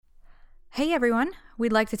Hey everyone,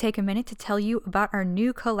 we'd like to take a minute to tell you about our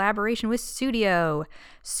new collaboration with Sudio.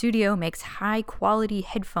 Sudio makes high quality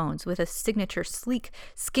headphones with a signature sleek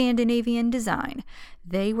Scandinavian design.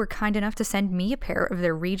 They were kind enough to send me a pair of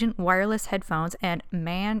their Regent wireless headphones, and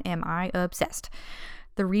man am I obsessed.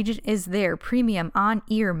 The Regent is their premium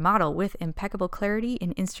on-ear model with impeccable clarity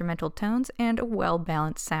in instrumental tones and a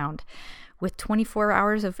well-balanced sound. With 24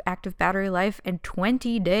 hours of active battery life and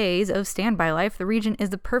 20 days of standby life, the Regent is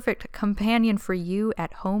the perfect companion for you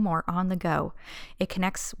at home or on the go. It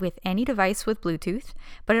connects with any device with Bluetooth,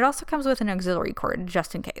 but it also comes with an auxiliary cord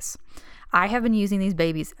just in case. I have been using these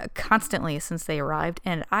babies constantly since they arrived,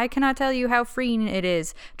 and I cannot tell you how freeing it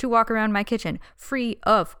is to walk around my kitchen free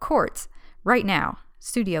of cords. Right now,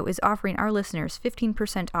 Sudio is offering our listeners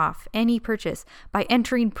 15% off any purchase by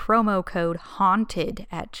entering promo code HAUNTED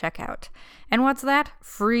at checkout. And what's that?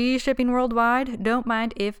 Free shipping worldwide? Don't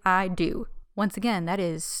mind if I do. Once again, that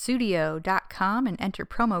is sudio.com and enter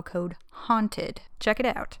promo code HAUNTED. Check it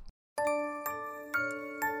out.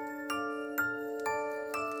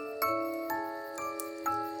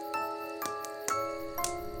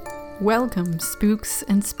 Welcome, spooks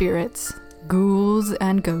and spirits, ghouls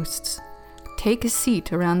and ghosts. Take a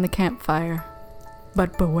seat around the campfire.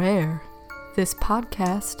 But beware, this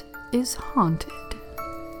podcast is haunted.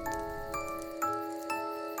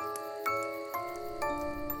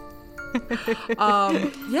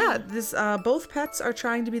 Both pets are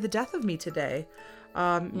trying to be the death of me today.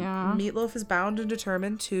 Meatloaf is bound and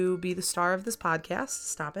determined to be the star of this podcast.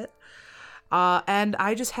 Stop it. And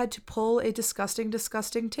I just had to pull a disgusting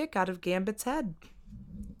tick out of Gambit's head.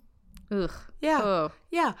 Ugh. Yeah. Oh.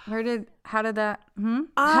 Yeah. How did that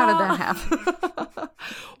happen?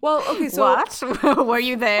 Well, okay, so... What? Were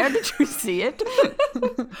you there? Did you see it?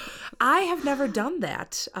 I have never done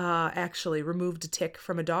that, actually, removed a tick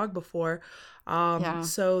from a dog before.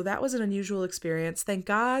 So that was an unusual experience. Thank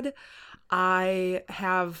God I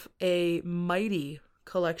have a mighty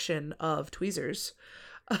collection of tweezers.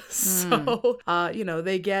 So,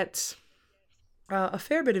 they get a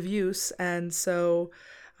fair bit of use, and so...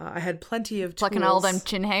 I had plenty of plucking tools. All them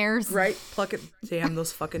chin hairs. Right. Damn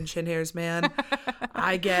those fucking chin hairs, man.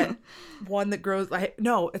 I get one that grows.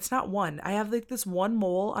 No, it's not one. I have like this one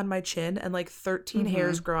mole on my chin and like 13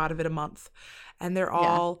 hairs grow out of it a month. And they're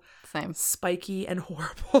all same. Spiky and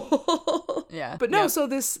horrible. Yeah. But no, so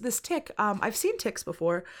this tick, I've seen ticks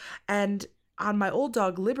before. And on my old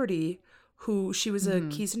dog, Liberty, who she was a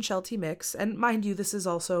Keys and Sheltie mix. And mind you, this is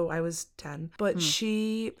also, I was 10. But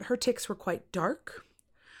her ticks were quite dark.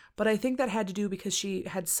 But I think that had to do because she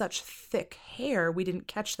had such thick hair, we didn't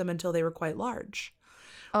catch them until they were quite large.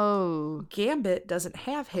 Oh. Gambit doesn't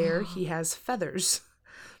have hair, he has feathers.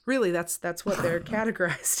 Really, that's what they're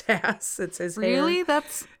categorized as. It's his hair. Really?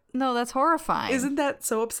 That's horrifying. Isn't that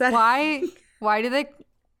so upsetting? Why do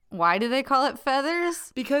they call it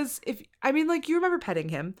feathers? Because you remember petting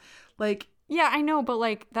him. Yeah, I know,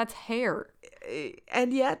 but that's hair.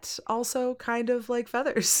 And yet also kind of like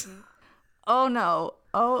feathers. Oh no.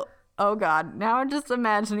 Oh God. Now I'm just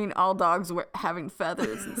imagining all dogs having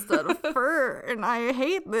feathers instead of fur, and I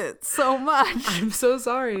hate it so much. I'm so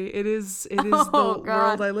sorry. It is the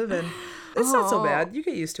world I live in. It's not so bad. You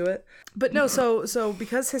get used to it. But no, so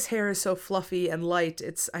because his hair is so fluffy and light,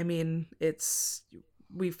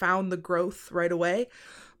 we found the growth right away,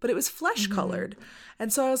 but it was flesh colored.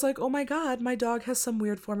 And so I was like, oh my God, my dog has some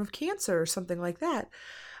weird form of cancer or something like that.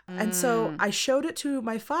 And so I showed it to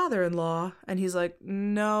my father-in-law, and he's like,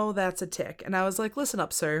 no, that's a tick. And I was like, listen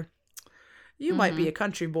up, sir. You might be a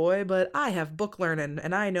country boy, but I have book learning,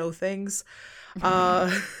 and I know things.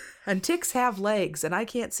 And ticks have legs, and I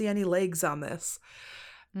can't see any legs on this.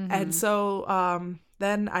 And so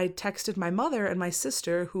then I texted my mother and my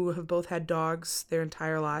sister, who have both had dogs their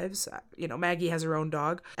entire lives. Maggie has her own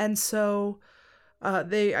dog. And so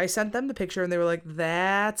I sent them the picture, and they were like,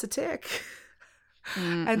 that's a tick.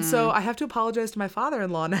 And so I have to apologize to my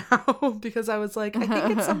father-in-law now because I was like, I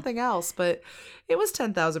think it's something else, but it was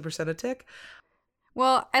 10,000% a tick.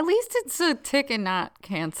 Well, at least it's a tick and not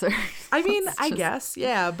cancer. I mean, I guess,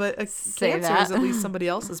 yeah, but cancer is at least somebody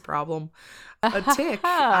else's problem. A tick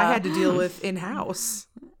I had to deal with in-house.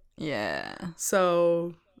 Yeah.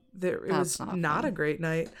 So it was not a great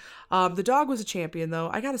night. The dog was a champion,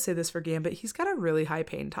 though. I gotta say this for Gambit. He's got a really high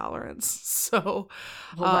pain tolerance. So,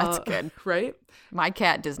 that's good. Right? My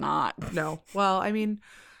cat does not. No. Well, I mean,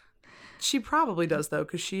 she probably does, though,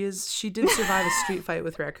 because she did survive a street fight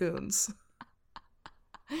with raccoons.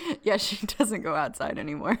 Yeah, she doesn't go outside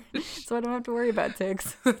anymore. So I don't have to worry about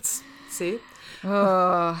ticks. It's See?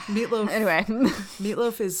 Meatloaf. Anyway.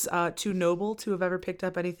 Meatloaf is too noble to have ever picked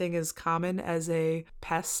up anything as common as a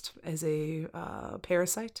pest, as a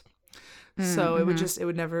parasite. So it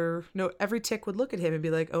would never, no, every tick would look at him and be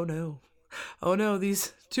like, oh no,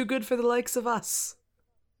 these too good for the likes of us.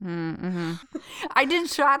 I did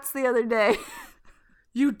shots the other day.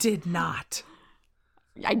 You did not.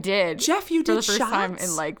 I did. Jeff, you did shots? For the first time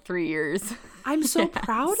in like 3 years. I'm so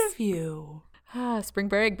proud of you. Spring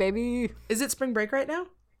break, baby. Is it spring break right now?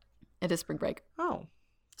 It is spring break. Oh.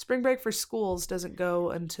 Spring break for schools doesn't go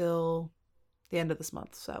until the end of this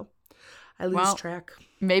month, so I lose track.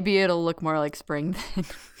 Maybe it'll look more like spring then.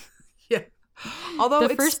 Yeah. Although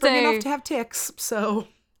it's spring enough to have ticks, so.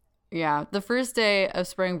 Yeah. The first day of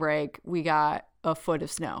spring break, we got a foot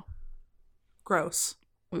of snow. Gross.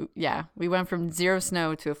 We went from 0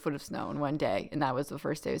 snow to a foot of snow in one day, and that was the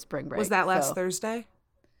first day of spring break. Was that last Thursday?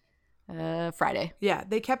 Friday. Yeah,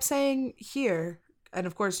 they kept saying here, and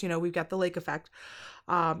of course, we've got the lake effect.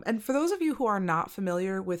 And for those of you who are not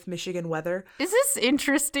familiar with Michigan weather, is this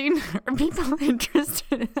interesting? Are people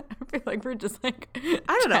interested? I feel like we're just like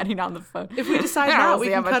chatting on the phone. If we decide not, we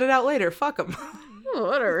can cut it out later. Fuck them.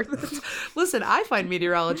 Whatever. Listen, I find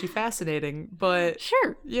meteorology fascinating, but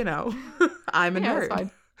sure, I'm a nerd. That's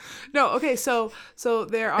fine. No, okay, so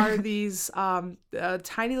there are these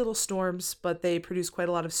tiny little storms, but they produce quite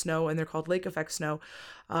a lot of snow, and they're called lake effect snow.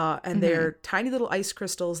 And they're tiny little ice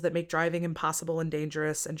crystals that make driving impossible and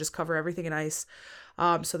dangerous and just cover everything in ice.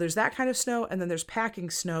 So there's that kind of snow, and then there's packing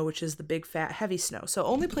snow, which is the big, fat, heavy snow. So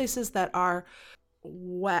only places that are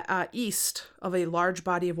east of a large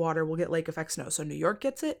body of water will get lake effect snow. So New York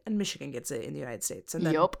gets it, and Michigan gets it in the United States. And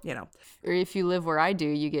then, or if you live where I do,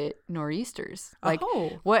 you get nor'easters. Like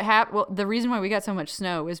what happened? Well, the reason why we got so much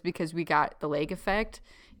snow was because we got the lake effect,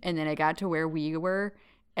 and then it got to where we were,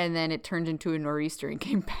 and then it turned into a nor'easter and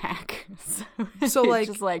came back. So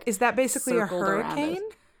like, is that basically a hurricane?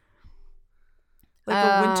 Like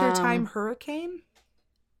a wintertime hurricane?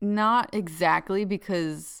 Not exactly,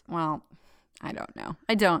 because, well, I don't know.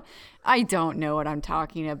 I don't know what I'm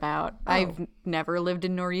talking about. Oh. I've never lived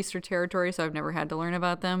in nor'easter territory, so I've never had to learn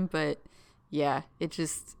about them. But yeah, it's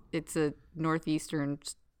a northeastern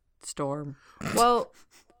storm. Well,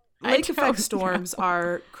 lake effect storms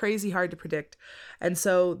are crazy hard to predict. And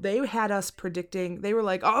so they had us predicting, they were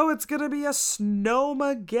like, oh, it's going to be a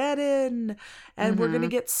snowmageddon. And we're going to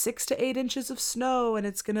get 6 to 8 inches of snow, and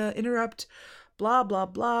it's going to interrupt blah, blah,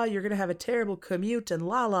 blah. You're going to have a terrible commute and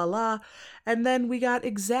la, la, la. And then we got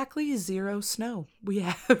exactly 0 snow. We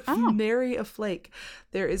have nary a flake.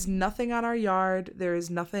 There is nothing on our yard. There is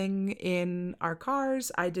nothing in our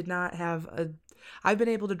cars. I've been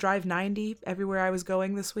able to drive 90 everywhere I was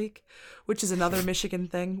going this week, which is another Michigan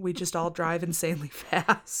thing. We just all drive insanely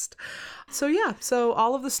fast. So yeah, so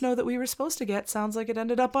all of the snow that we were supposed to get sounds like it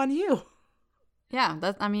ended up on you. Yeah,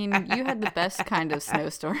 you had the best kind of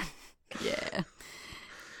snowstorm. Yeah.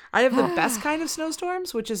 I have the best kind of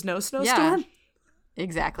snowstorms, which is no snowstorm. Yeah,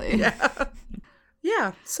 exactly. Yeah.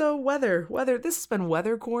 Yeah, so weather. This has been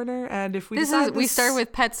Weather Corner, and if we started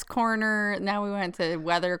with Pets Corner, now we went to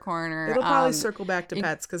Weather Corner. It'll probably circle back to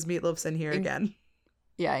pets because Meatloaf's in here again.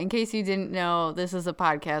 Yeah, in case you didn't know, this is a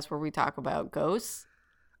podcast where we talk about ghosts.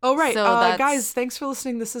 Oh, right. So guys, thanks for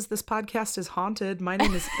listening. This podcast is haunted. My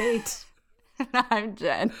name is Kate. I'm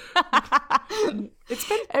Jen. It's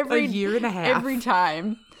been a year and a half. Every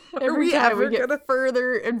time we get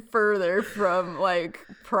further and further from like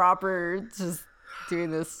proper just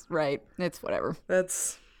doing this right. It's whatever.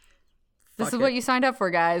 This is what you signed up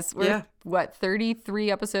for, guys. We're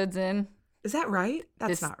 33 episodes in. Is that right?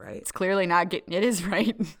 That's not right. It's clearly not getting. It is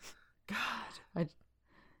right. God,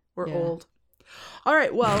 we're old. All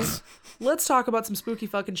right, well, let's talk about some spooky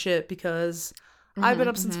fucking shit because I've been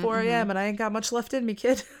up since 4 a.m. and I ain't got much left in me,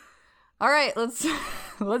 kid. All right, let's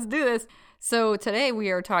do this. So today we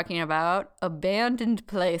are talking about abandoned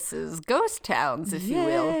places, ghost towns, if you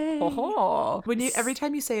will. Every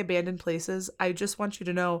time you say abandoned places, I just want you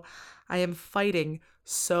to know I am fighting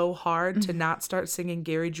so hard to not start singing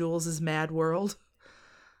Gary Jules' Mad World.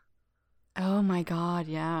 Oh my God,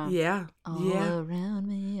 yeah. Yeah. All around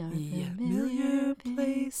me are familiar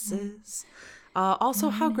places. Also,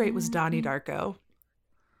 how great was Donnie Darko?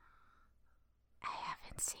 I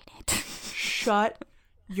haven't seen it. Shut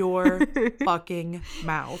your fucking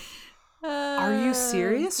mouth. Are you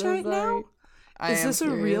serious right now? Is this a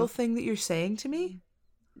real thing that you're saying to me?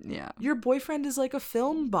 Yeah. Your boyfriend is like a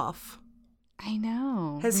film buff. I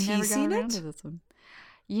know. Has he seen it?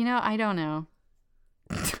 I don't know.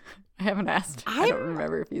 I haven't asked. I don't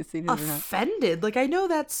remember if you've seen it or not. Offended. Like, I know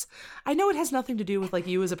it has nothing to do with like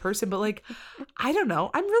you as a person, but like, I don't know.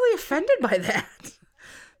 I'm really offended by that.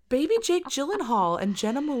 Baby Jake Gyllenhaal and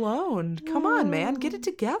Jenna Malone. Come on, man. Get it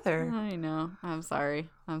together. I know. I'm sorry.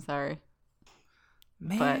 Man.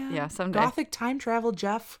 But yeah, someday. Gothic time travel,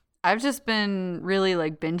 Jeff. I've just been really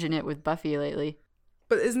like binging it with Buffy lately.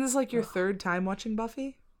 But isn't this like your third time watching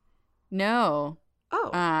Buffy? No. Oh.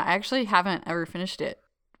 I actually haven't ever finished it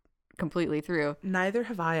completely through. Neither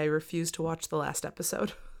have I. I refused to watch the last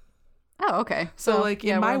episode. Oh, okay. So like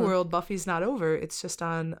in my world, Buffy's not over. It's just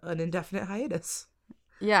on an indefinite hiatus.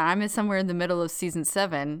 Yeah, I'm somewhere in the middle of season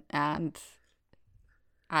 7, and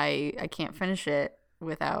I can't finish it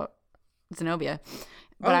without Zenobia.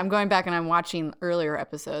 But I'm going back and I'm watching earlier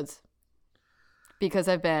episodes because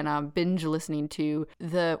I've been binge listening to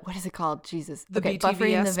what is it called? Jesus. The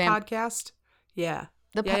BTVS podcast? Yeah.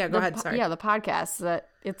 Go ahead. Sorry. Yeah, the podcast. That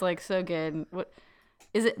it's like so good. What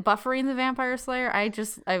is it? Buffering the Vampire Slayer?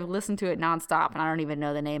 I've listened to it nonstop and I don't even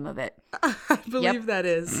know the name of it. I believe that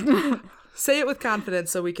is. Say it with confidence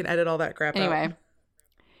so we can edit all that crap out. Anyway,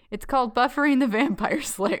 it's called Buffering the Vampire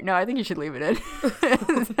Slayer. No, I think you should leave it in.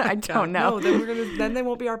 I don't know. No, then they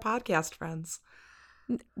won't be our podcast friends.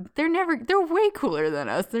 They're way cooler than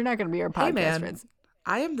us. They're not going to be our podcast friends.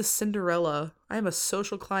 I am the Cinderella. I am a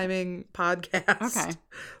social climbing podcast.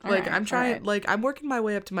 Okay. I'm trying, I'm working my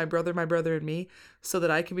way up to my brother and me so that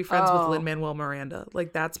I can be friends with Lin-Manuel Miranda.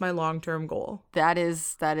 Like, that's my long-term goal. That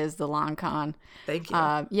is the long con. Thank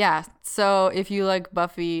you. Yeah. So if you like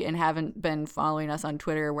Buffy and haven't been following us on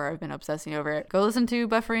Twitter where I've been obsessing over it, go listen to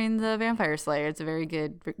Buffering the Vampire Slayer. It's a very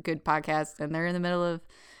good podcast. And they're in the middle of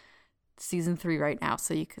season 3 right now.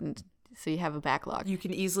 So you have a backlog. You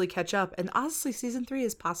can easily catch up. And honestly, season 3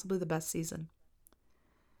 is possibly the best season.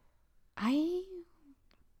 I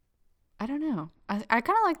don't know. I kind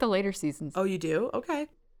of like the later seasons. Oh, you do? Okay.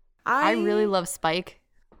 I really love Spike.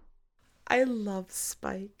 I love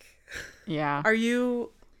Spike. Yeah.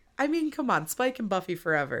 Come on. Spike and Buffy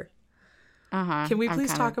forever. Uh-huh. Can we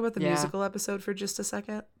please talk about the musical episode for just a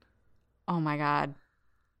second? Oh my God.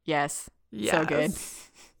 Yes. Yes. So good.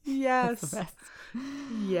 Yes.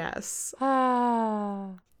 Yes.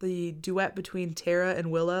 The duet between Tara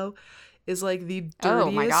and Willow is like the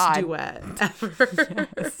dirtiest duet ever.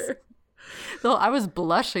 Yes. So I was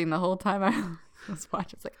blushing the whole time I was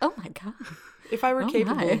watching. It's like, oh my God. If I were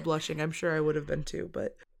capable of blushing, I'm sure I would have been too,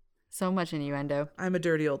 but so much innuendo. I'm a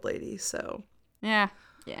dirty old lady, so yeah.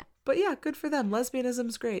 But yeah, good for them.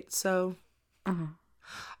 Lesbianism's great, so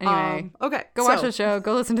anyway, okay, go watch the show.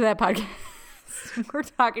 Go listen to that podcast. We're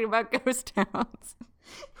talking about ghost towns.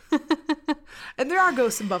 And there are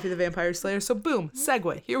ghosts in Buffy the Vampire Slayer, so boom,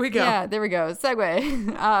 segue. Here we go. Yeah, there we go.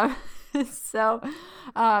 Segue. So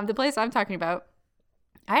the place I'm talking about,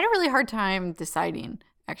 I had a really hard time deciding,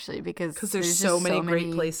 actually, because there's so many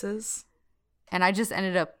great places. And I just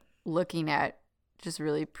ended up looking at just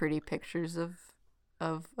really pretty pictures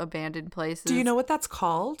of abandoned places. Do you know what that's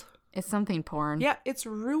called? It's something porn. Yeah, it's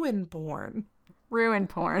ruin porn. Ruin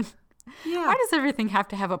porn. Yeah. Why does everything have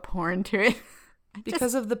to have a porn to it?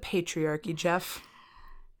 Because of the patriarchy, Jeff.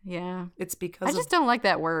 Yeah. It's because I just don't like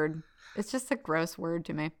that word. It's just a gross word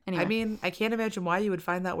to me. Anyway. I mean, I can't imagine why you would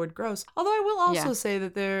find that word gross. Although I will also say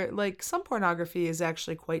that some pornography is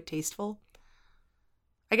actually quite tasteful.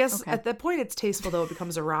 I guess at that point it's tasteful, though it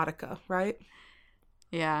becomes erotica, right?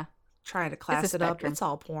 Yeah. Trying to class it up. It's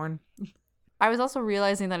all porn. I was also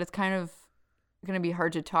realizing that it's kind of going to be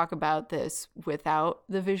hard to talk about this without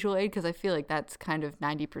the visual aid, because I feel like that's kind of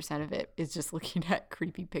 90% of it is just looking at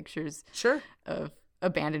creepy pictures of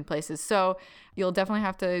abandoned places. So you'll definitely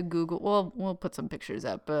have to Google. Well, we'll put some pictures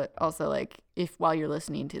up, but also like if while you're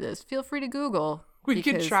listening to this, feel free to Google. We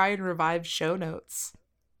can try and revive show notes.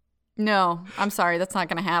 No, I'm sorry, that's not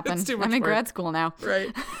going to happen. It's too much I'm in work. grad school now. Right.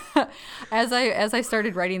 As I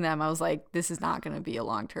started writing them, I was like, this is not going to be a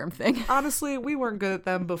long-term thing. Honestly, we weren't good at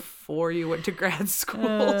them before you went to grad school.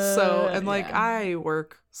 I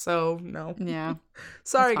work, so no. Yeah.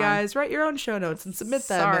 Sorry, guys. Write your own show notes and submit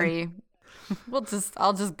them. Sorry.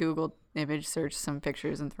 I'll just Google image search some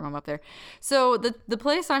pictures and throw them up there. So the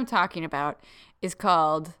place I'm talking about is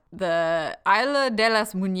called the Isla de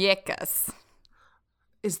las Muñecas.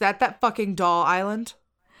 Is that fucking doll island?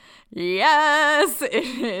 Yes, it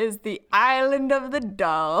is the island of the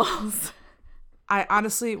dolls. I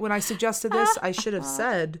honestly, when I suggested this, I should have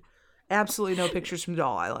said absolutely no pictures from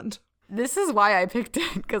Doll Island. This is why I picked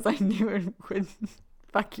it, because I knew it would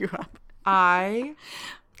fuck you up. I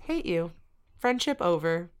hate you. Friendship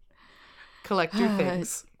over. Collect your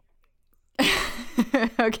things.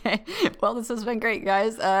 Okay. Well, this has been great,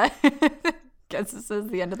 guys. Guess this is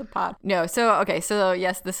the end of the pod. No, so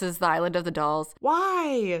yes, this is the Island of the Dolls.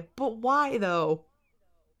 Why? But why though?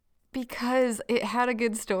 Because it had a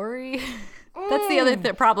good story. That's the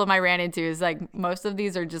other problem I ran into is like most of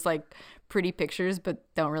these are just like pretty pictures but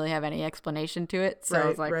don't really have any explanation to it. So I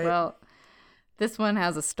was like, well, this one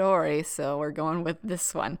has a story, so we're going with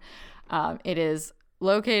this one. It is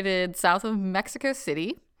located south of Mexico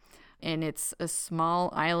City, and it's a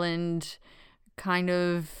small island kind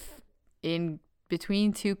of in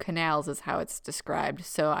between two canals is how it's described.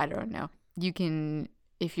 So I don't know. You can,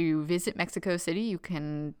 if you visit Mexico City, you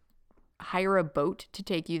can hire a boat to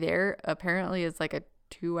take you there. Apparently it's like a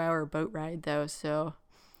 2-hour boat ride though, so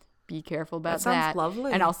be careful about that. That sounds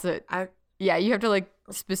lovely. And also, yeah, you have to like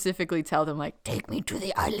specifically tell them like, take me to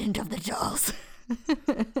the Island of the Dolls.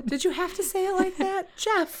 Did you have to say it like that,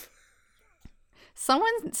 Jeff?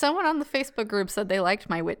 Someone on the Facebook group said they liked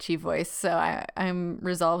my witchy voice, so I'm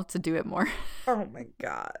resolved to do it more. Oh my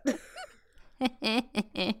God.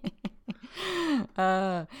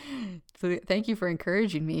 Thank you for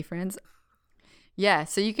encouraging me, friends. Yeah,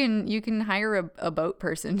 so you can hire a boat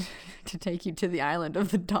person to take you to the Island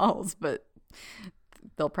of the Dolls, but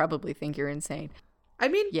they'll probably think you're insane. I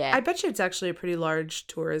mean, yeah. I bet you it's actually a pretty large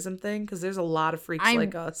tourism thing because there's a lot of freaks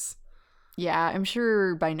like us. Yeah, I'm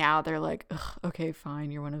sure by now they're like, ugh, okay,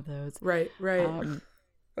 fine, you're one of those. Right.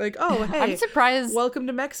 Like, oh, hey, I'm surprised. Welcome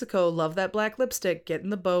to Mexico. Love that black lipstick. Get in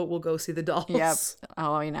the boat. We'll go see the dolls. Yep.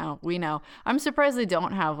 Oh, we know. I'm surprised they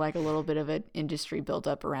don't have like a little bit of an industry built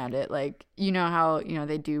up around it. Like, you know how,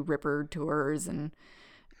 they do Ripper tours and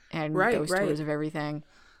ghost tours of everything.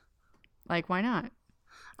 Like, why not?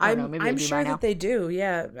 I'm sure that they do.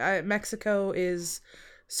 Yeah. Mexico is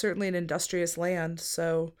certainly an industrious land.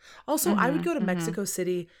 So also I would go to Mexico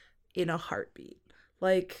City in a heartbeat.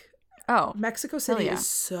 Like, Mexico City is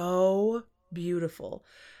so beautiful.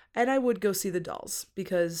 And I would go see the dolls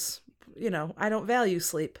because, I don't value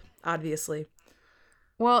sleep, obviously.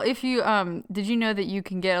 Well, if you, did you know that you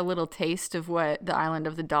can get a little taste of what the Island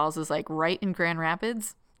of the Dolls is like right in Grand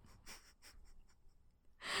Rapids?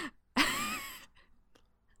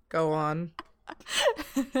 Go on.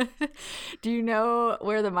 Do you know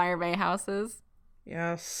where the Meyer-May house is?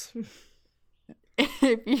 Yes.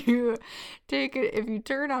 If you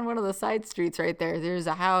turn on one of the side streets right there, there's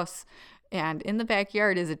a house, and in the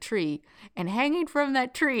backyard is a tree, and hanging from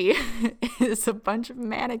that tree is a bunch of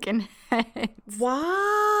mannequin heads.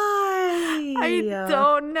 Why? I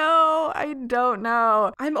don't know.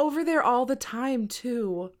 I'm over there all the time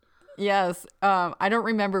too. Yes. I don't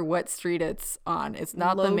remember what street it's on. It's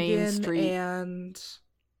not Logan the main street. And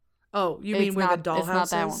you mean where the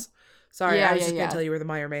dollhouse is? Sorry, I was just gonna tell you where the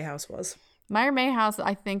Meyer-May house was. Meyer-May house,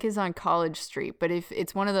 I think, is on College Street, but if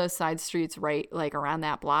it's one of those side streets right like around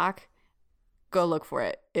that block, go look for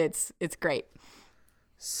it. It's great.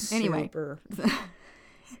 Super. Anyway.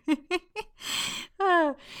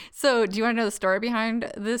 So, do you want to know the story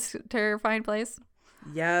behind this terrifying place?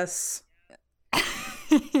 Yes.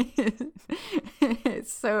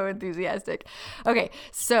 It's so enthusiastic. Okay,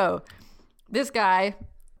 so this guy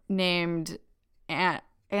named and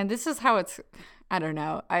this is how it's, I don't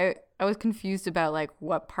know. I was confused about like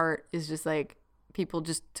what part is just like people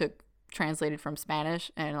just translated from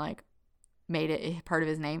Spanish and like made it a part of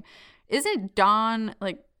his name. Isn't Don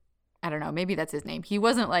like, I don't know, maybe that's his name. He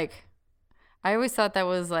wasn't like, I always thought that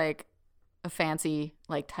was like a fancy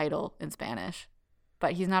like title in Spanish,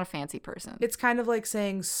 but he's not a fancy person. It's kind of like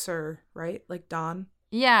saying sir, right? Like Don.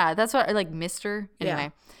 Yeah, that's what, like Mr. Anyway. Yeah.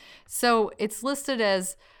 So it's listed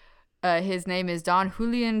as his name is Don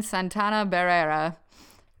Julian Santana Barrera,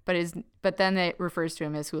 but then it refers to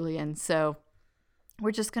him as Julian. So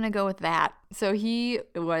we're just going to go with that. So he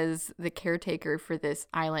was the caretaker for this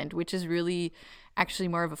island, which is really actually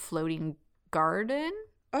more of a floating garden,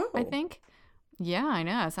 I think. Yeah, I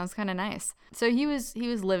know. It sounds kind of nice. So he was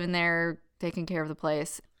living there, taking care of the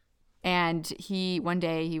place. And one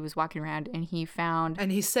day he was walking around and he found...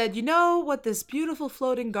 And he said, you know what this beautiful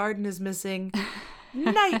floating garden is missing?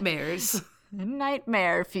 Nightmares.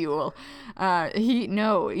 Nightmare fuel.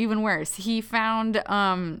 Even worse. He found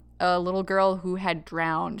a little girl who had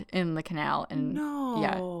drowned in the canal. And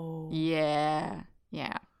no. Yeah.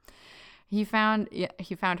 He found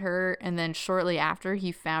her, and then shortly after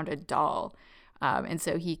he found a doll. And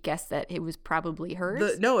so he guessed that it was probably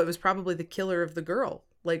hers. No, it was probably the killer of the girl.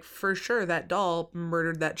 Like, for sure, that doll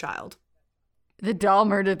murdered that child. The doll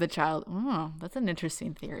murdered the child. Oh, that's an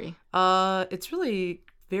interesting theory. It's really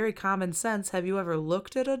very common sense. Have you ever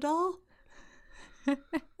looked at a doll?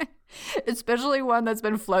 Especially one that's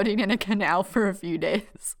been floating in a canal for a few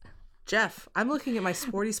days. Jeff, I'm looking at my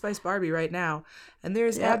Sporty Spice Barbie right now, and there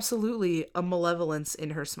is absolutely a malevolence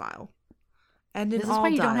in her smile. And in This is all why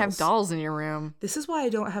you don't have dials. dolls in your room. This is why I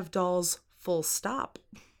don't have dolls full stop.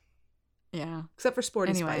 Yeah. Except for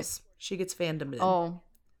Sporty Anyway. Spice. She gets fandomed in. Oh,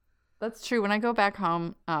 that's true. When I go back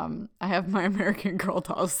home, I have my American Girl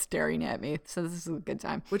dolls staring at me. So this is a good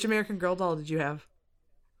time. Which American Girl doll did you have?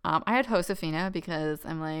 I had Josefina because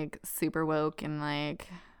I'm like super woke and like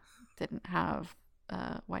didn't have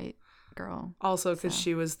a white girl. Also, because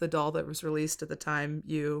she was the doll that was released at the time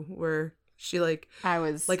you were. She like I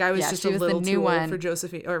was just she a was little the new too one. old for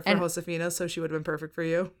Josephine or for Josefina, so she would have been perfect for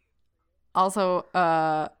you. Also,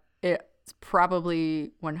 it's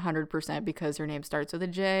probably 100% because her name starts with a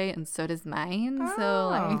J and so does mine. So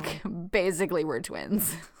like basically we're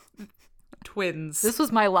twins. Twins. This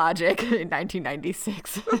was my logic in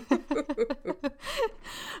 1996.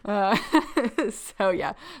 So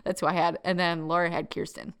yeah, that's who I had, and then Laura had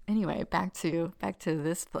Kirsten. Anyway, back to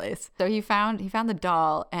this place. So he found the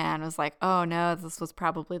doll and was like, oh no, this was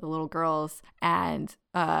probably the little girl's, and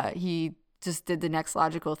he just did the next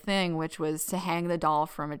logical thing, which was to hang the doll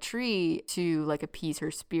from a tree to like appease her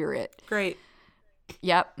spirit. Great.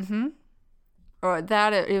 Yep. Mm-hmm. Or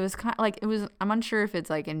that it was kind of like I'm unsure if it's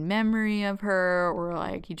like in memory of her or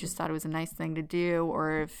like he just thought it was a nice thing to do,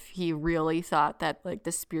 or if he really thought that like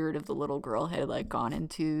the spirit of the little girl had like gone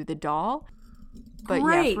into the doll. But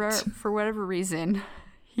Great. yeah, for whatever reason,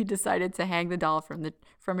 he decided to hang the doll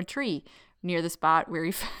from a tree near the spot where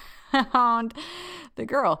he found the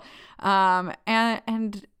girl.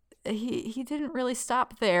 And he didn't really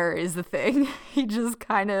stop there is the thing. He just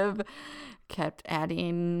kind of kept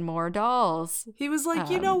adding more dolls. He was like,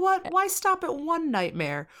 you know what? Why stop at one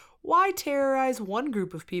nightmare? Why terrorize one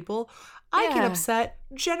group of people? I can upset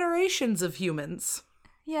generations of humans.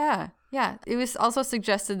 Yeah. It was also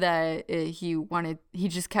suggested that he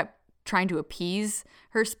just kept trying to appease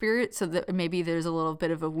her spirit so that maybe there's a little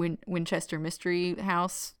bit of a Winchester Mystery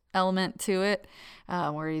House element to it,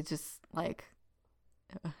 where he's just like,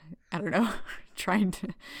 I don't know, trying to.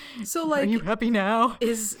 So like, are you happy now?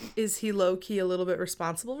 Is he low key a little bit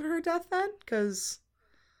responsible for her death then? Because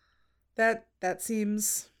that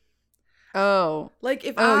seems. Oh, like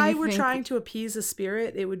if I were trying to appease a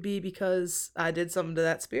spirit, it would be because I did something to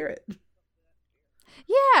that spirit.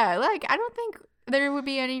 Yeah, like I don't think there would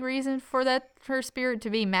be any reason for her spirit to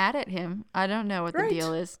be mad at him. I don't know what the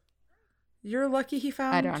deal is. You're lucky he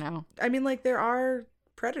found. I don't know. I mean, like there are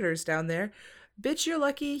predators down there. Bitch, you're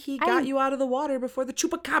lucky he got you out of the water before the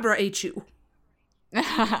chupacabra ate you.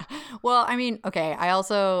 Well, I mean, okay. I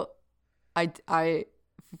also, I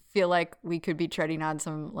feel like we could be treading on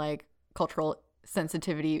some like cultural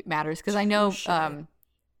sensitivity matters because I know,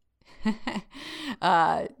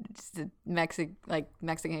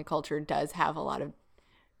 Mexican culture does have a lot of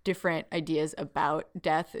different ideas about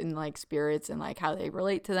death and like spirits and like how they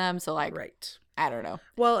relate to them. So like, right. I don't know.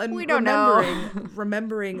 Well, and we don't know.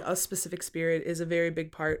 remembering a specific spirit is a very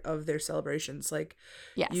big part of their celebrations. Like,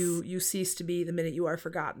 yes. you cease to be the minute you are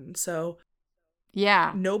forgotten. So,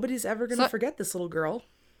 yeah, nobody's ever going to forget this little girl.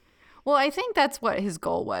 Well, I think that's what his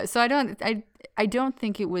goal was. So I don't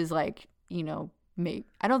think it was like, you know, I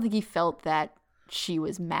don't think he felt that she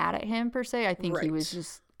was mad at him per se. I think he was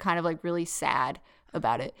just kind of like really sad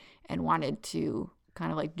about it and wanted to kind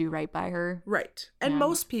of like do right by her. Right. And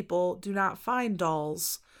most people do not find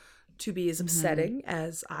dolls to be as upsetting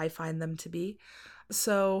as I find them to be.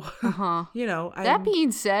 So, you know. That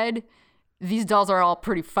being said, these dolls are all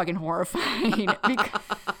pretty fucking horrifying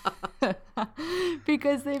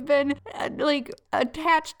because they've been like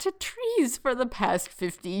attached to trees for the past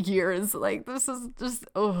 50 years. Like this is just,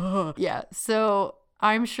 yeah. So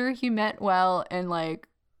I'm sure he meant well and like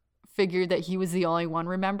figured that he was the only one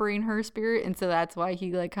remembering her spirit, and so that's why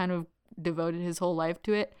he like kind of devoted his whole life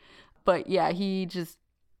to it. But yeah, he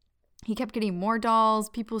kept getting more dolls.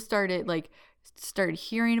 People started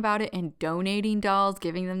hearing about it and donating dolls,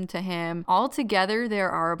 giving them to him. Altogether, there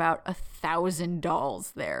are about 1,000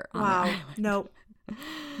 dolls there. Wow. Nope.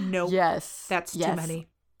 Yes. That's too many.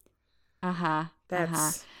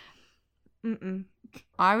 That's. Mm-mm.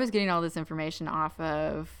 I was getting all this information off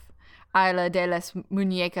of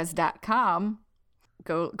isla-de-las-muñecas.com.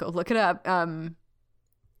 Go look it up.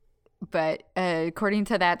 But according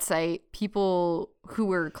to that site, people who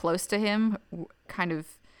were close to him kind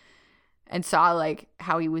of and saw like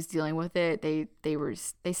how he was dealing with it. They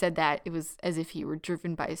said that it was as if he were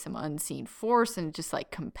driven by some unseen force and just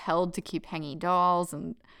like compelled to keep hanging dolls,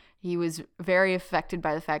 and he was very affected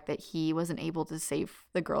by the fact that he wasn't able to save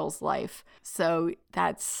the girl's life. So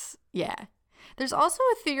that's, yeah. There's also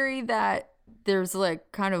a theory that there's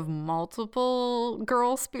like kind of multiple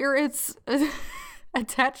girl spirits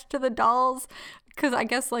attached to the dolls. Because I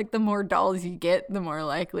guess like the more dolls you get, the more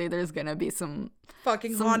likely there's gonna be some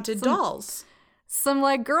haunted dolls. Some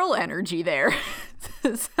like girl energy there.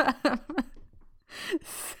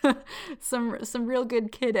 some real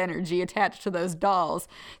good kid energy attached to those dolls.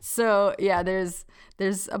 So yeah, there's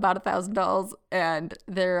about 1,000 dolls, and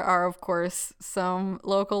there are of course some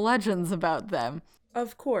local legends about them.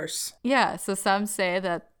 Of course. Yeah, so some say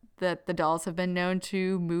that the dolls have been known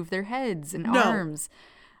to move their heads and arms.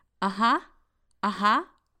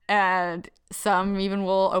 And some even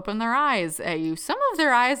will open their eyes at you. Some of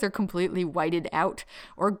their eyes are completely whited out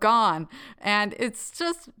or gone, and it's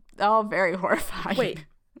just all very horrifying.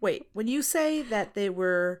 Wait. When you say that they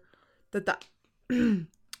were did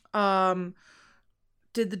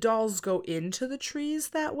the dolls go into the trees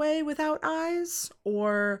that way without eyes,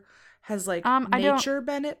 or has like nature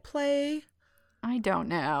been at play? I don't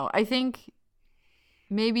know. I think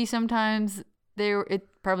maybe sometimes it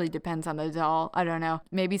probably depends on the doll. I don't know.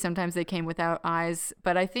 Maybe sometimes they came without eyes,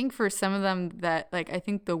 but I think for some of them that like I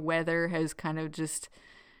think the weather has kind of just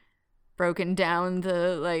broken down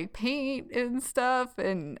the like paint and stuff,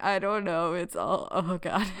 and I don't know. It's all, oh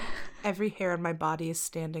god. Every hair on my body is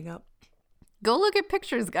standing up. Go look at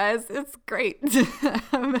pictures, guys. It's great.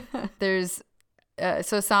 There's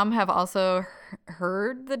so some have also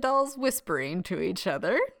heard the dolls whispering to each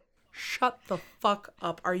other. Shut the fuck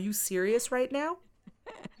up. Are you serious right now?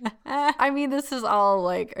 I mean, this is all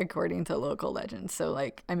like according to local legends. So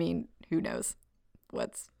like, I mean, who knows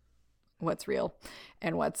what's real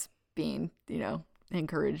and what's being,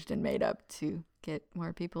 encouraged and made up to get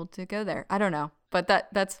more people to go there. I don't know. But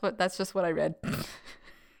that's just what I read.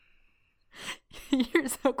 You're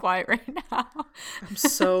so quiet right now. I'm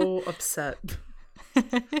so upset.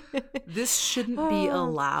 This shouldn't be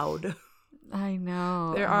allowed. I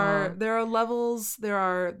know. There are levels, there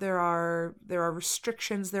are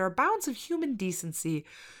restrictions, there are bounds of human decency.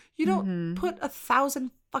 You don't put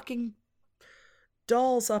 1,000 fucking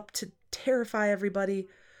dolls up to terrify everybody,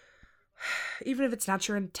 even if it's not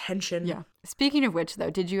your intention. Yeah. Speaking of which, though,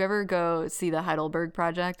 did you ever go see the Heidelberg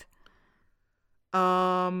Project?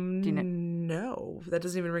 No, that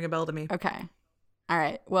doesn't even ring a bell to me. Okay. All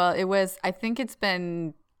right. Well, I think it's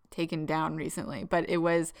been taken down recently, but it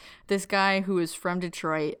was this guy who was from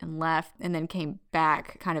Detroit and left and then came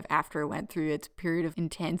back kind of after it went through its period of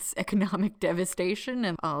intense economic devastation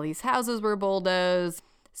and all these houses were bulldozed.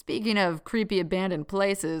 Speaking of creepy abandoned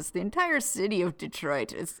places, the entire city of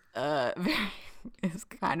Detroit is is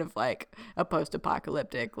kind of like a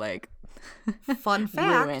post-apocalyptic like fun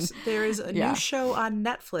fact ruin. There is a new show on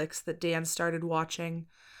Netflix that Dan started watching.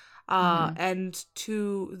 And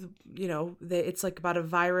it's like about a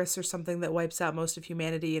virus or something that wipes out most of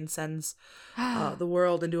humanity and sends the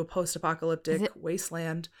world into a post-apocalyptic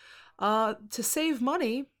wasteland. To save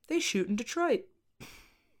money, they shoot in Detroit.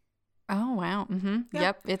 Oh, wow.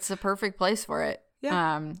 Yep. It's a perfect place for it.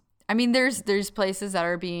 Yeah. I mean, there's places that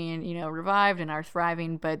are being, revived and are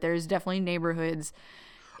thriving, but there's definitely neighborhoods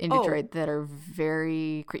in Detroit that are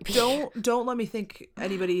very creepy. Don't let me think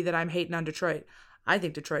anybody that I'm hating on Detroit. I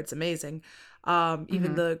think Detroit's amazing.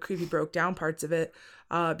 Even the creepy broke down parts of it,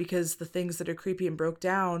 because the things that are creepy and broke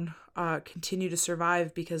down continue to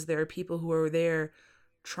survive because there are people who are there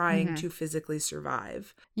trying to physically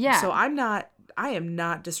survive. Yeah. So I am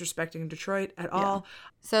not disrespecting Detroit at all.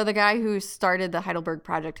 So the guy who started the Heidelberg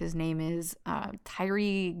Project, his name is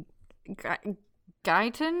Tyree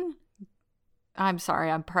Guyton. I'm sorry,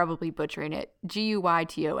 I'm probably butchering it.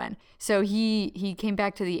 Guyton. So he came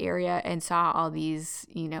back to the area and saw all these,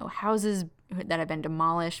 houses that have been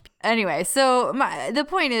demolished. Anyway, so the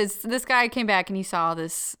point is, this guy came back and he saw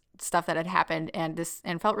this stuff that had happened and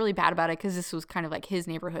felt really bad about it because this was kind of like his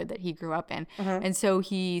neighborhood that he grew up in. And so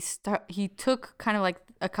he took kind of like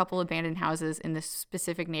a couple abandoned houses in this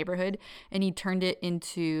specific neighborhood and he turned it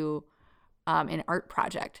into an art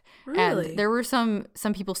project. Really? And there were some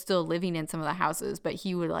people still living in some of the houses, but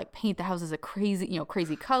he would like paint the houses a crazy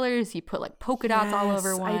colors. He put like polka dots all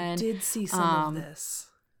over one. I did see some of this.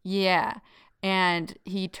 Yeah. And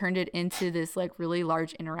he turned it into this like really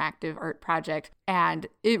large interactive art project. And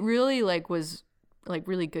it really like was like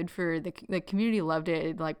really good for the community. Loved it.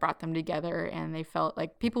 It like brought them together and they felt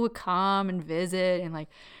like people would come and visit and like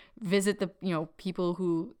visit the people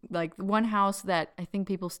who like one house that I think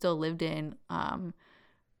people still lived in,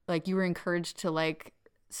 like you were encouraged to like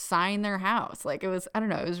sign their house. Like it was, I don't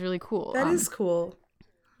know, it was really cool. That is cool.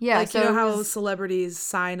 Yeah. Like so how celebrities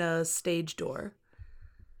sign a stage door.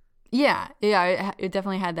 Yeah, it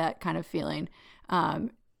definitely had that kind of feeling.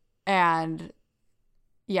 And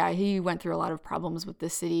yeah, he went through a lot of problems with the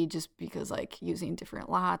city just because like using different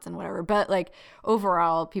lots and whatever. But like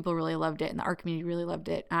overall, people really loved it and the art community really loved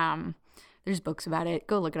it. There's books about it.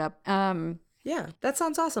 Go look it up. Yeah, that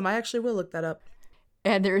sounds awesome. I actually will look that up.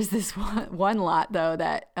 And there's this one lot though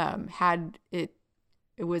that had it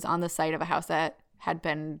was on the site of a house that had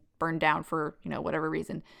been burned down for, you know, whatever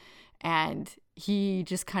reason. And he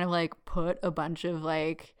just kind of like put a bunch of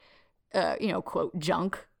like you know, quote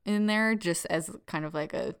junk in there just as kind of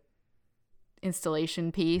like a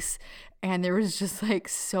installation piece, and there was just like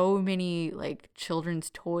so many like children's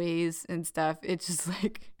toys and stuff. It just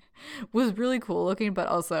like was really cool looking, but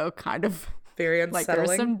also kind of very unsettling. Like there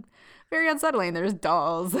was some very unsettling. There's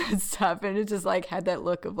dolls and stuff, and it just like had that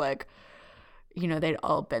look of like, you know, they'd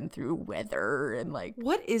all been through weather and like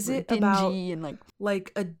what is it dingy about and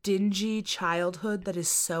like a dingy childhood that is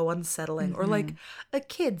so unsettling, or like a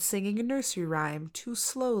kid singing a nursery rhyme too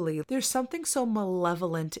slowly. There's something so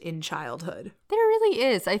malevolent in childhood. There really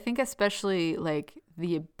is. I think especially like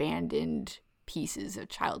the abandoned pieces of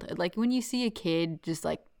childhood. Like when you see a kid just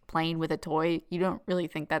like playing with a toy, you don't really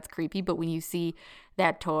think that's creepy, but when you see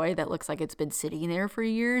that toy that looks like it's been sitting there for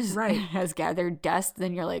years, right, and has gathered dust,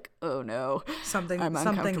 then you're like, oh no, something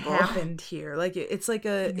happened here. Like it's like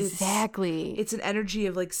exactly it's an energy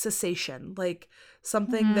of like cessation, like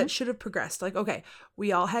something that should have progressed. Like, okay,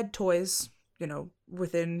 we all had toys, you know,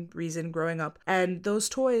 within reason growing up, and those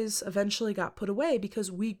toys eventually got put away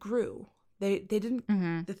because we grew. They didn't,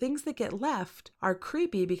 the things that get left are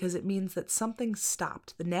creepy because it means that something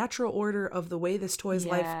stopped. The natural order of the way this toy's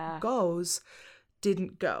life goes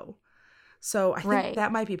didn't go. So I think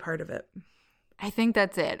that might be part of it. I think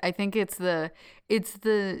that's it. I think it's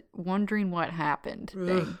the wondering what happened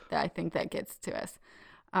thing that I think that gets to us.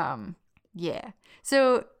 Yeah.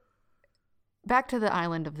 So back to the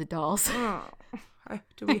island of the dolls.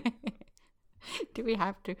 Do we? Do we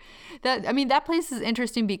have to? That place is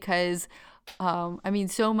interesting because,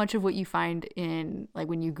 so much of what you find in, like,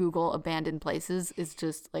 when you Google abandoned places is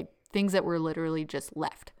just, like, things that were literally just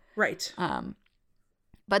left. Right.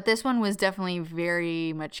 But this one was definitely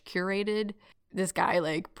very much curated. This guy,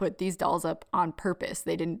 like, put these dolls up on purpose.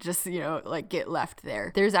 They didn't just, you know, like, get left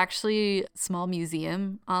there. There's actually a small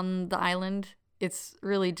museum on the island. It's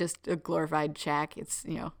really just a glorified shack. It's,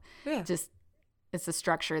 you know, it's a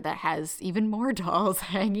structure that has even more dolls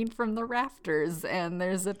hanging from the rafters. And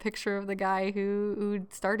there's a picture of the guy who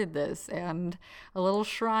started this and a little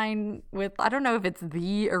shrine with, I don't know if it's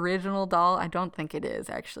the original doll. I don't think it is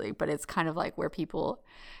actually, but it's kind of like where people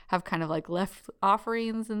have kind of like left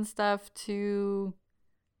offerings and stuff to,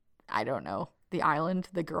 I don't know, the island,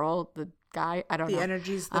 the girl, the guy, I don't know. The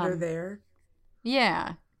energies that are there.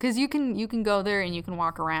 Yeah. Because you can go there and you can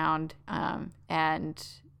walk around and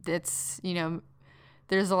it's, you know,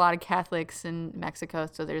 there's a lot of Catholics in Mexico,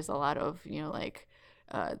 so there's a lot of, you know, like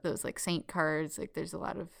those like saint cards. Like there's a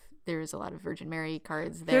lot of Virgin Mary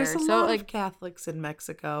cards there. There's a lot of Catholics in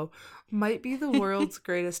Mexico. Might be the world's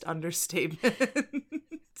greatest understatement.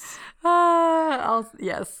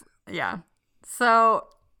 Yes, yeah. So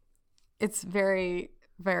it's very,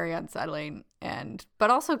 very unsettling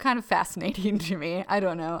but also kind of fascinating to me. I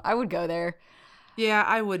don't know. I would go there. Yeah,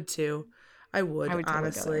 I would too. I would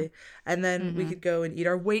honestly. And then we could go and eat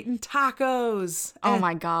our weight in tacos. Oh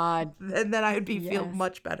my God. And then I would feel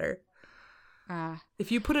much better.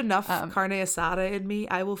 If you put enough carne asada in me,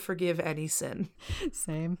 I will forgive any sin.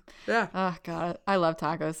 Same. Yeah. Oh God. I love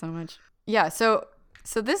tacos so much. Yeah. So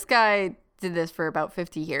this guy did this for about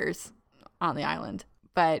 50 years on the island.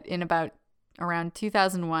 But in around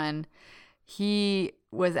 2001, he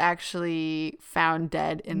was actually found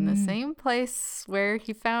dead in the same place where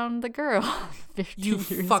he found the girl. You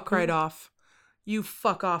fuck right off. You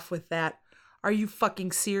fuck off with that. Are you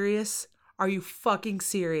fucking serious? Are you fucking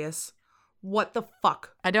serious? What the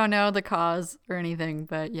fuck? I don't know the cause or anything,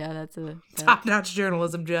 but yeah, that's top-notch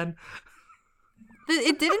journalism, Jen.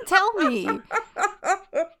 It didn't tell me.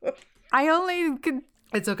 I only could.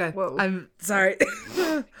 It's okay. Whoa. I'm sorry.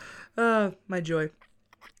 My joy.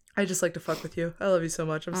 I just like to fuck with you. I love you so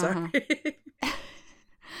much. I'm sorry.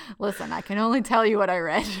 Listen, I can only tell you what I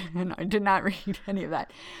read, and I did not read any of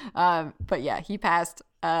that. But yeah, he passed.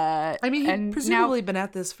 He'd presumably been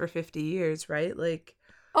at this for 50 years, right? Like,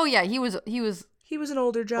 oh yeah, he was an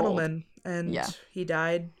older gentleman, old. And he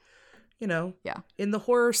died, you know, in the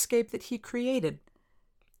horrorscape that he created.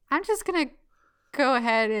 I'm just gonna go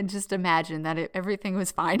ahead and just imagine that everything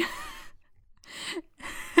was fine.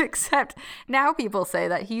 Except now people say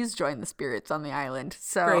that he's joined the spirits on the island.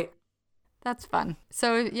 So great. That's fun.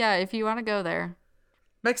 So yeah, if you want to go there.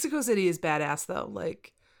 Mexico City is badass though.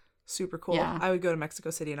 Like Super cool. Yeah. I would go to Mexico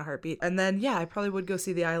City in a heartbeat. And then, yeah, I probably would go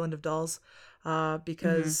see the Island of Dolls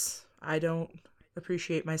because I don't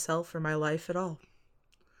appreciate myself or my life at all.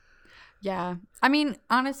 Yeah. I mean,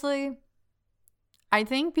 honestly, I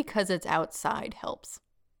think because it's outside helps.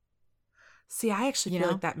 See, I actually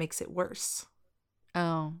feel like that makes it worse.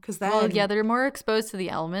 Oh. Because well, yeah, they're more exposed to the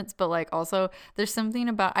elements, but like also there's something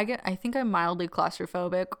about I think I'm mildly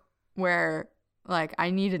claustrophobic where like I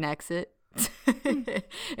need an exit.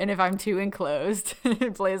 And if I'm too enclosed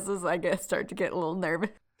in places, I start to get a little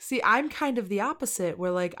nervous. See, I'm kind of the opposite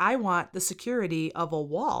where like I want the security of a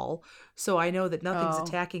wall so I know that nothing's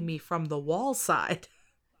attacking me from the wall side.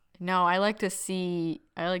 No, I like to see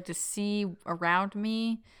around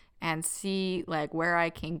me and see like where I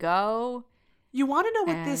can go. You want to know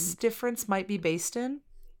what this difference might be based in?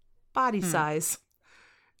 Body size.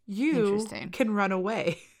 You can run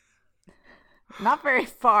away. Not very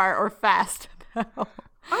far or fast, though.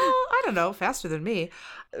 I don't know, faster than me.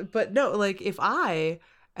 But no, like if I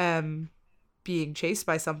am being chased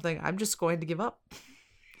by something, I'm just going to give up.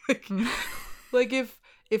 Like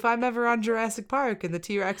if I'm ever on Jurassic Park and the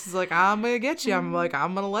T-Rex is like, I'm gonna get you, I'm like,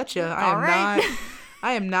 I'm gonna let you. I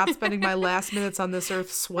am not spending my last minutes on this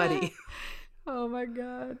earth sweaty. Oh my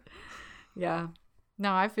god. Yeah.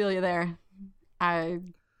 No, I feel you there. I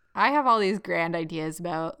have all these grand ideas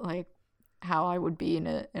about like how I would be in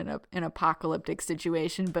an apocalyptic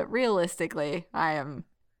situation, but realistically, I am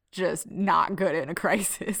just not good in a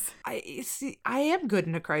crisis. I am good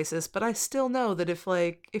in a crisis, but I still know that if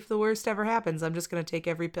the worst ever happens, I'm just going to take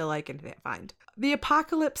every pill I can find. The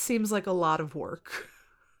apocalypse seems like a lot of work.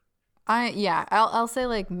 I'll say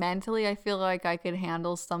like mentally I feel like I could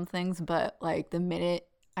handle some things, but like the minute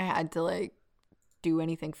I had to like do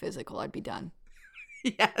anything physical, I'd be done.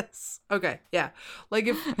 Yes. Okay. Yeah. Like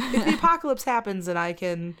if the apocalypse happens and I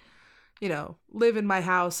can, live in my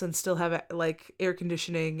house and still have like air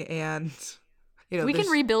conditioning and, we can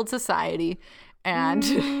rebuild society.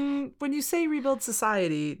 And when you say rebuild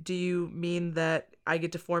society, do you mean that I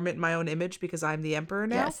get to form it in my own image because I'm the emperor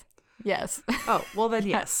now? Yes. Oh, well then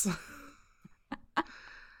yes.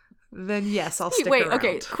 Then yes, I'll stick around.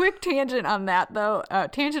 Okay, quick tangent on that though.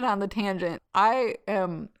 Tangent on the tangent.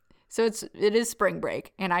 So it is spring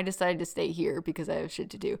break, and I decided to stay here because I have shit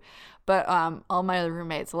to do. But all my other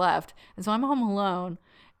roommates left, and so I'm home alone.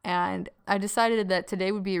 And I decided that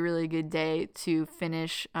today would be a really good day to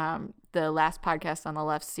finish the last podcast on the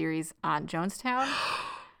left series on Jonestown.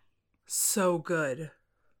 So good.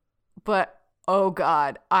 But oh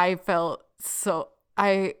god, I felt so.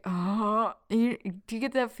 Do you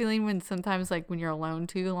get that feeling when sometimes like when you're alone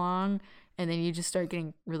too long, and then you just start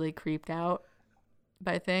getting really creeped out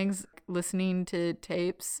by things, listening to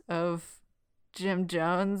tapes of Jim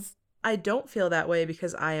Jones? I don't feel that way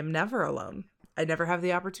because I am never alone. I never have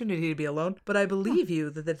the opportunity to be alone, but I believe you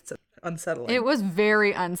that it's unsettling. It was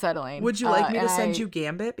very unsettling. Would you like me to send you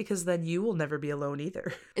Gambit? Because then you will never be alone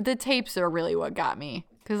either. The tapes are really what got me.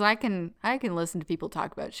 Because I can listen to people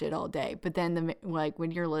talk about shit all day, but then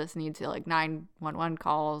when you're listening to like 911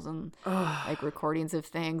 calls and like recordings of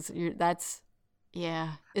things, it's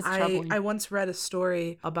troubling. I once read a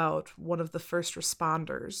story about one of the first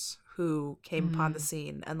responders who came upon the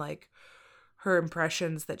scene and like her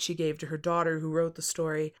impressions that she gave to her daughter who wrote the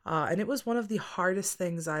story. And it was one of the hardest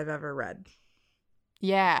things I've ever read.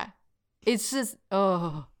 Yeah. It's just,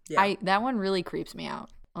 that one really creeps me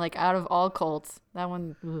out. Like out of all cults, that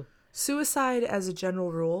one. Ugh. Suicide as a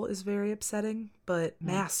general rule is very upsetting, but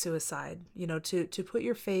mass suicide, to put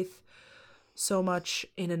your faith so much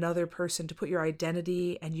in another person, to put your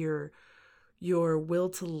identity and your will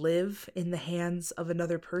to live in the hands of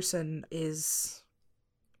another person is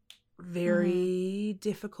very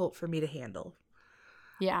difficult for me to handle.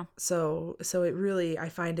 Yeah. So it really, I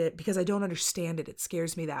find it, because I don't understand it, it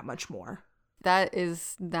scares me that much more. That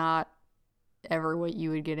is not ever what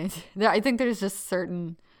you would get into. I think there's just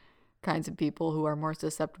certain kinds of people who are more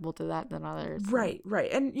susceptible to that than others. Right.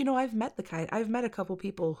 And I've met a couple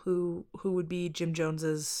people who would be Jim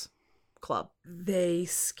Jones's club. They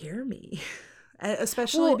scare me,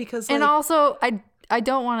 especially because and also I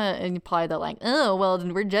don't want to imply that like, oh well,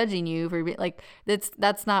 we're judging you for being like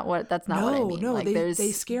that's not what I mean. No, like,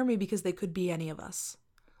 they scare me because they could be any of us.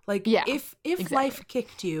 Like if exactly. Life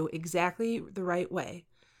kicked you exactly the right way,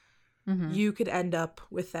 you could end up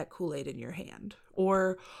with that Kool-Aid in your hand,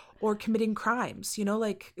 or committing crimes.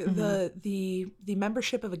 The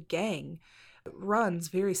membership of a gang runs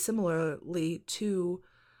very similarly to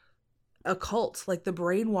a cult, like the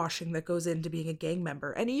brainwashing that goes into being a gang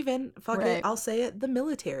member, and even I'll say it, the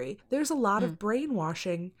military. There's a lot of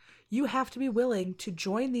brainwashing. You have to be willing to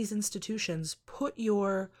join these institutions, put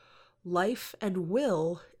your life and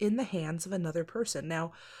will in the hands of another person.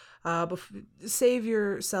 Now, save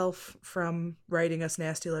yourself from writing us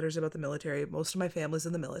nasty letters about the military. Most of my family's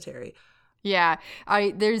in the military. Yeah,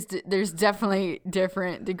 there's definitely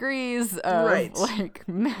different degrees of Right.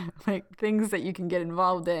 like things that you can get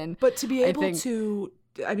involved in. But to be able to,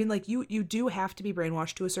 I mean, like you do have to be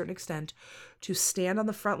brainwashed to a certain extent to stand on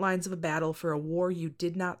the front lines of a battle for a war you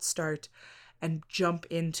did not start and jump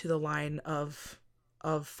into the line of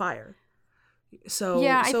fire. So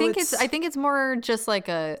yeah, I so think it's more just like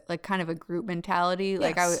a kind of a group mentality.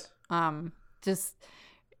 Like Yes. just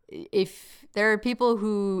if there are people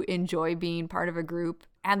who enjoy being part of a group,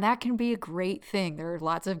 and that can be a great thing. There are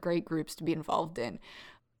lots of great groups to be involved in.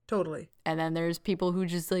 Totally. And then there's people who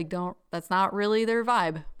just like don't, that's not really their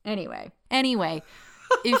vibe. Anyway,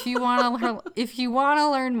 if you want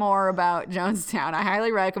to learn more about Jonestown, I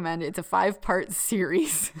highly recommend it. It's a 5-part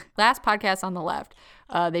series. Last podcast on the left.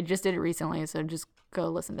 They just did it recently, so just go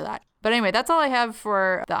listen to that. But anyway, that's all I have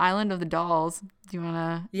for the Island of the Dolls. Do you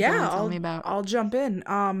want to tell me about? I'll jump in.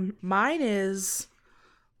 Mine is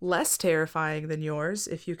less terrifying than yours,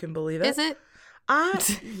 if you can believe it. Is it?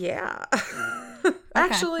 Yeah. Okay,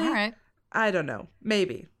 Actually, all right. I don't know.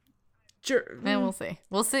 Maybe. Sure. And we'll see.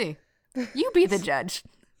 We'll see. You be the judge.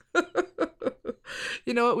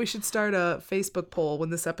 You know what? We should start a Facebook poll when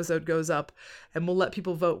this episode goes up, and we'll let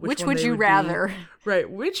people vote which one would they you would rather? be. Right.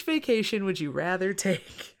 Which vacation would you rather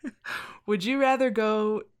take? Would you rather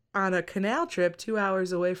go on a canal trip 2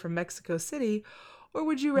 hours away from Mexico City, or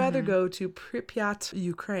would you rather go to Pripyat,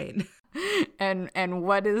 Ukraine? And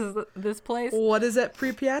what is this place? What is at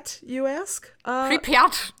Pripyat, you ask?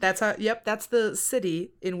 Pripyat. That's the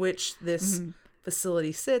city in which this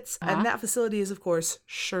facility sits, and that facility is, of course,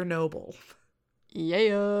 Chernobyl.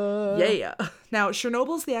 Yeah. Now,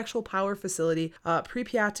 Chernobyl's the actual power facility.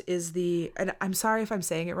 Pripyat is and I'm sorry if I'm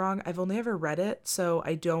saying it wrong. I've only ever read it, so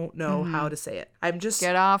I don't know how to say it. I'm just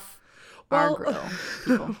Get off our grill,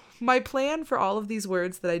 people. My plan for all of these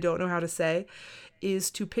words that I don't know how to say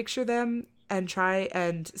is to picture them and try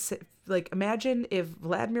and imagine if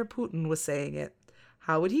Vladimir Putin was saying it.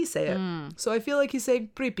 How would he say it? So I feel like he's saying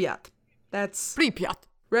Pripyat. That's Pripyat.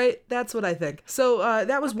 right. That's what I think. So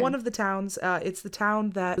that was one of the towns. It's the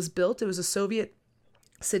town that was built. It was a Soviet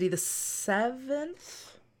city, the 7th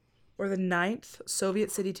or the 9th Soviet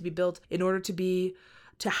city to be built in order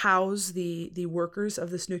to house the workers of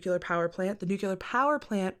this nuclear power plant. The nuclear power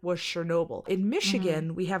plant was Chernobyl. In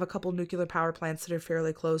Michigan, we have a couple nuclear power plants that are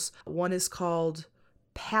fairly close. One is called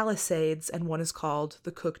Palisades and one is called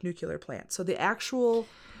the Cook Nuclear Plant. So the actual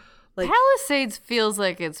Palisades feels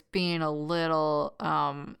like it's being a little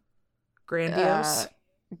grandiose.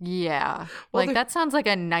 Yeah. Well, that sounds like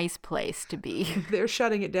a nice place to be. They're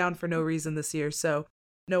shutting it down for no reason this year, so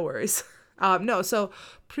no worries. So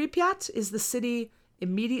Pripyat is the city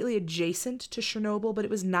immediately adjacent to Chernobyl, but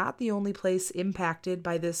it was not the only place impacted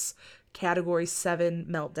by this Category 7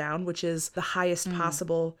 meltdown, which is the highest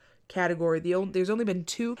possible category. There's only been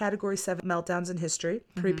 2 Category 7 meltdowns in history,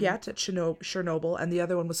 Pripyat at Chernobyl, and the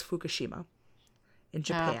other one was Fukushima in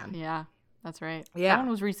Japan. Yeah, that's right. Yeah. That one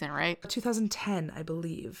was recent, right? 2010, I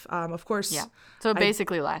believe. Of course. Yeah. So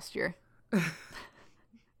basically last year.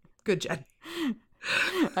 Good, Jen.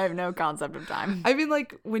 I have no concept of time. I mean,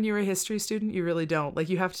 when you're a history student, you really don't.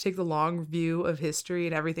 You have to take the long view of history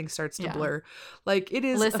and everything starts to blur. It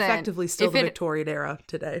is effectively still the Victorian era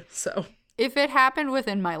today, so... If it happened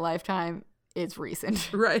within my lifetime, it's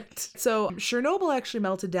recent. Right. So Chernobyl actually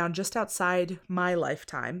melted down just outside my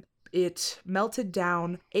lifetime. It melted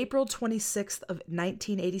down April 26th of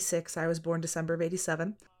 1986. I was born December of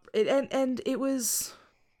 87. And it was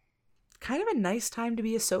kind of a nice time to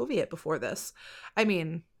be a Soviet before this. I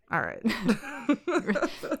mean, all right.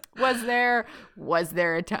 Was there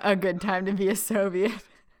a good time to be a Soviet?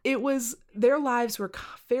 Their lives were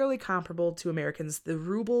fairly comparable to Americans. The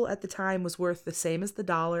ruble at the time was worth the same as the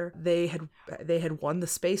dollar. They had won the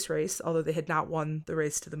space race, although they had not won the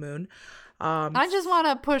race to the moon. I just want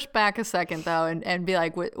to push back a second though, and be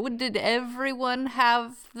like, did everyone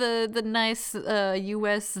have the nice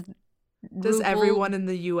U.S. Does ruble? everyone in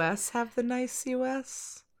the U.S. have the nice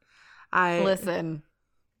U.S.? Listen.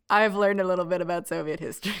 I've learned a little bit about Soviet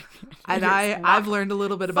history. And I've learned a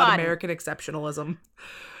little bit about American exceptionalism.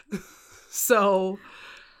 So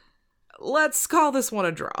let's call this one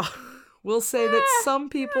a draw. We'll say that some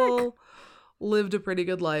people lived a pretty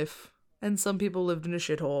good life and some people lived in a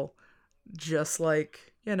shithole. Just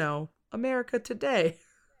like, America today.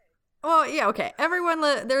 Well, yeah, okay.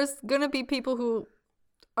 There's going to be people who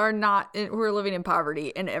are living in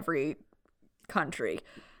poverty in every country.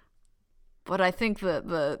 but I think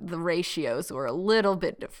the ratios were a little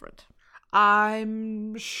bit different.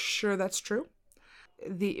 I'm sure that's true.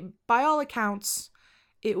 By all accounts,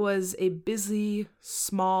 it was a busy,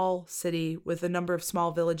 small city with a number of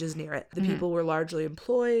small villages near it. The people were largely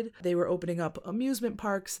employed. They were opening up amusement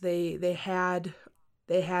parks. They had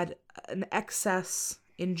an excess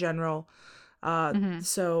in general.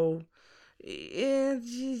 So,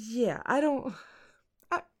 yeah, I'll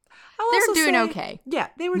They're also doing say, okay. Yeah,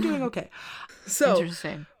 they were doing okay. So,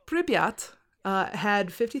 Interesting. Pripyat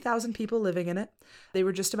had 50,000 people living in it. They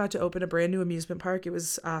were just about to open a brand new amusement park. It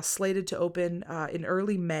was slated to open in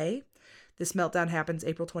early May. This meltdown happens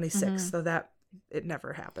April 26th, so that it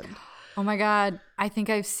never happened. Oh my God. I think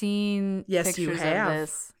I've seen pictures of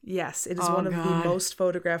this. Yes, it is one of the most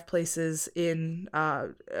photographed places in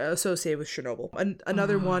associated with Chernobyl.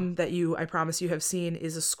 Another one that I promise you have seen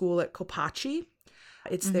is a school at Kopachi.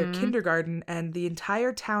 It's their kindergarten, and the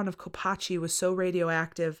entire town of Kopachi was so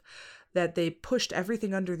radioactive that they pushed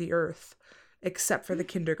everything under the earth except for the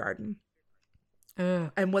kindergarten.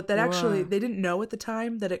 And what that actually, they didn't know at the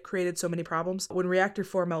time that it created so many problems. When reactor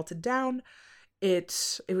 4 melted down,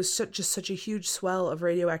 it was just such a huge swell of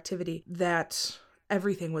radioactivity that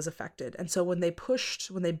everything was affected. And so when they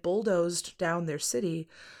bulldozed down their city,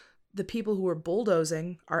 the people who were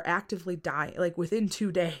bulldozing are actively dying, like within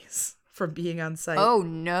 2 days from being on site. Oh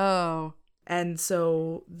no. And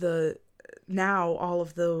so now all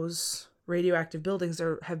of those radioactive buildings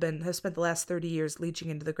have spent the last 30 years leaching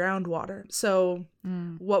into the groundwater. So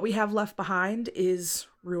what we have left behind is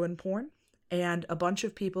ruin porn and a bunch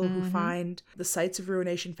of people who find the sites of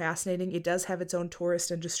ruination fascinating. It does have its own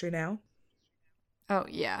tourist industry now. Oh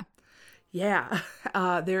yeah. Yeah.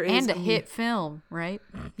 There is a hit film, right?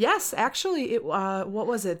 Yes, actually what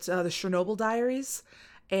was it? The Chernobyl Diaries.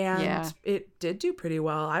 And it did do pretty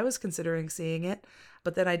well. I was considering seeing it,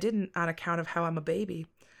 but then I didn't on account of how I'm a baby.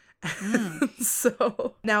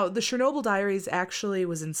 So now the Chernobyl Diaries actually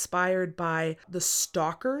was inspired by the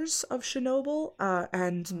stalkers of Chernobyl.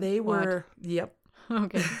 And they were,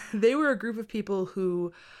 Okay. They were a group of people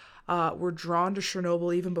who were drawn to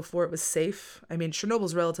Chernobyl even before it was safe. I mean,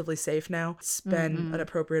 Chernobyl's relatively safe now. It's been an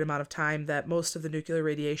appropriate amount of time that most of the nuclear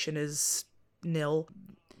radiation is nil.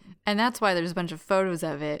 And that's why there's a bunch of photos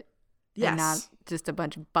of it. Yes. And not just a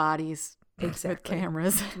bunch of bodies with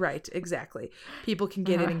cameras. Right, exactly. People can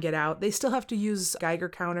get in and get out. They still have to use Geiger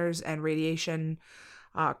counters and radiation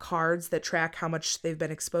cards that track how much they've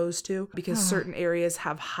been exposed to, because certain areas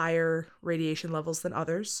have higher radiation levels than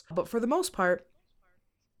others. But for the most part,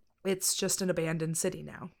 it's just an abandoned city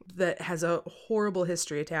now that has a horrible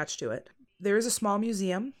history attached to it. There is a small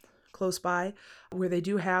museum close by where they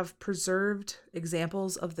do have preserved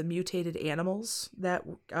examples of the mutated animals that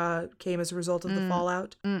came as a result of the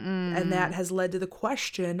fallout. And that has led to the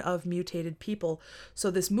question of mutated people. So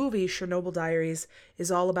this movie, Chernobyl Diaries,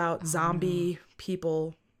 is all about zombie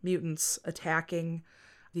people, mutants, attacking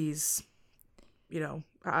these, dumb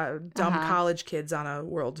college kids on a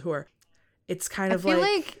world tour. It's kind of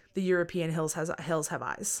like the European Hills Have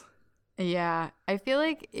Eyes. Yeah, I feel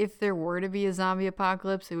like if there were to be a zombie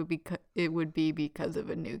apocalypse, it would be because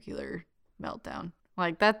of a nuclear meltdown.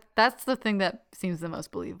 Like that's the thing that seems the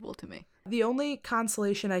most believable to me. The only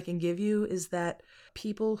consolation I can give you is that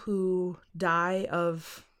people who die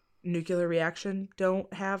of nuclear reaction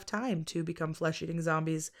don't have time to become flesh-eating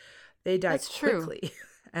zombies. They die quickly.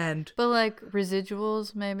 But like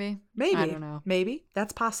residuals, maybe. I don't know. Maybe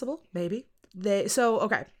that's possible. Maybe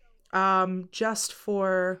okay. Just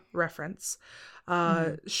for reference,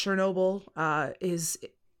 Chernobyl is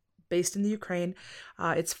based in the Ukraine.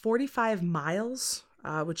 It's 45 miles,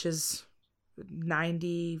 which is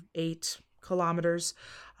 98 kilometers.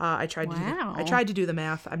 I tried to do the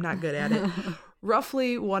math. I'm not good at it.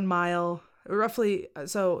 Roughly 1 mile.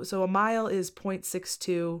 So a mile is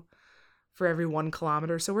 0.62 for every 1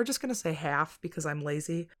 kilometer. So we're just gonna say half because I'm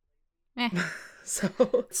lazy.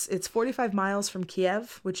 So it's 45 miles from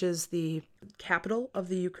Kiev, which is the capital of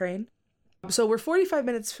the Ukraine. So we're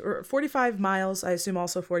 45 miles, I assume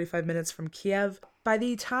also 45 minutes from Kiev. By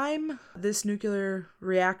the time this nuclear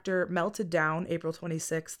reactor melted down, April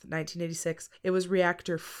 26th, 1986, it was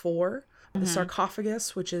reactor 4, the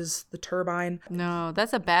sarcophagus, which is the turbine. No,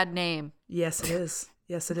 that's a bad name. Yes, it is.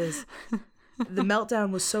 Yes, it is. The meltdown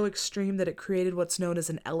was so extreme that it created what's known as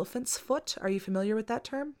an elephant's foot. Are you familiar with that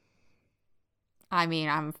term? I mean,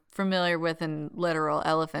 I'm familiar with a literal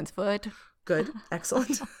elephant's foot. Good.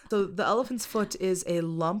 Excellent. So the elephant's foot is a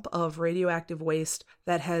lump of radioactive waste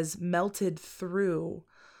that has melted through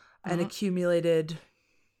and accumulated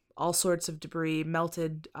all sorts of debris,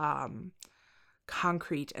 melted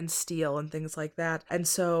concrete and steel and things like that. And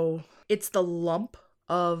so it's the lump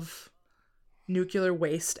of nuclear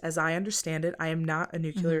waste, as I understand it. I am not a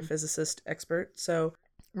nuclear physicist expert, so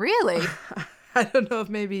Really? I don't know if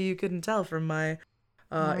maybe you couldn't tell from my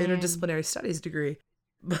interdisciplinary studies degree.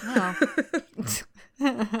 Oh.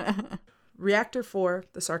 Reactor 4,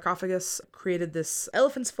 the sarcophagus, created this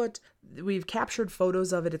elephant's foot. We've captured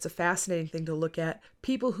photos of it. It's a fascinating thing to look at.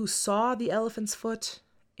 People who saw the elephant's foot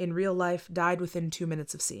in real life died within 2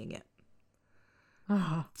 minutes of seeing it.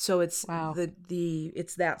 So it's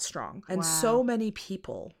it's that strong. And so many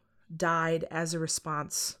people died as a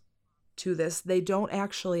response to this. They don't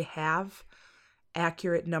actually have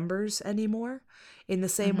accurate numbers anymore, in the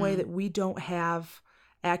same way that we don't have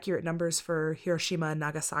accurate numbers for Hiroshima and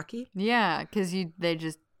Nagasaki. Yeah, because they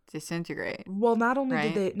just disintegrate. Well, not only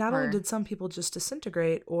right? only did some people just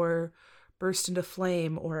disintegrate or burst into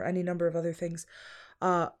flame or any number of other things,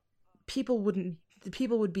 people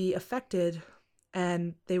would be affected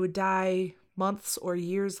and they would die months or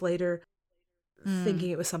years later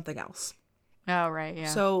thinking it was something else. Oh, right, yeah.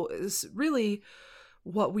 So it's really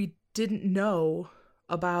what we didn't know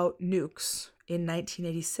about nukes in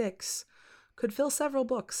 1986 could fill several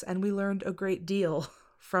books, and we learned a great deal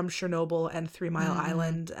from Chernobyl and 3 Mile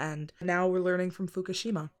Island, and now we're learning from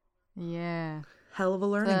Fukushima. Yeah. Hell of a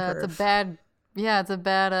learning curve. It's a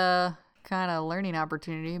bad kind of learning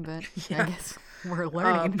opportunity, but I guess we're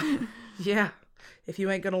learning. Yeah. If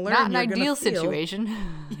you ain't gonna learn, not an you're ideal gonna feel. situation.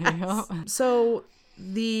 Yes. So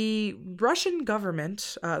the Russian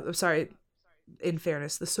government, in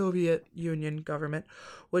fairness, the Soviet Union government,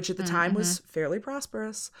 which at the time was fairly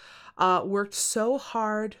prosperous, worked so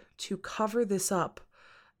hard to cover this up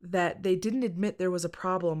that they didn't admit there was a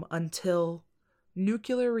problem until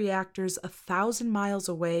nuclear reactors 1,000 miles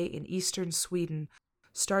away in eastern Sweden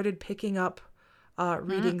started picking up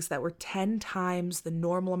readings that were 10 times the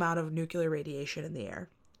normal amount of nuclear radiation in the air.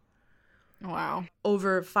 Wow.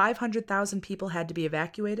 Over 500,000 people had to be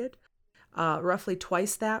evacuated. Roughly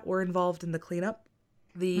twice that were involved in the cleanup.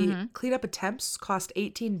 The cleanup attempts cost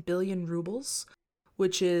 18 billion rubles,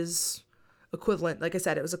 which is equivalent, like I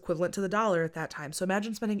said, it was equivalent to the dollar at that time. So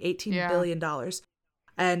imagine spending $18 billion.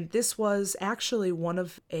 And this was actually one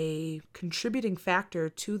of a contributing factor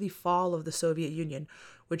to the fall of the Soviet Union,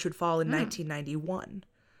 which would fall in 1991.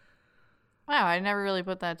 Wow, I never really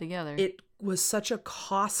put that together. It was such a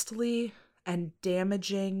costly and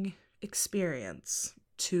damaging experience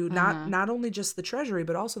to not only just the Treasury,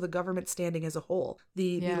 but also the government standing as a whole.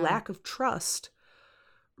 The lack of trust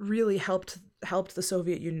really helped the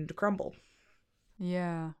Soviet Union to crumble.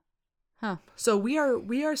 Yeah. Huh. So we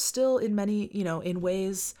are still in many, in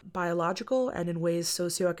ways biological and in ways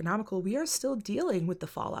socioeconomical, we are still dealing with the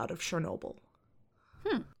fallout of Chernobyl.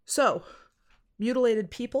 So,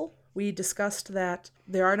 mutilated people, we discussed that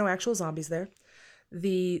there are no actual zombies there.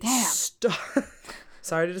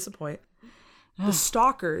 Sorry to disappoint. The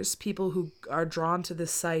stalkers, people who are drawn to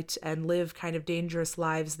this site and live kind of dangerous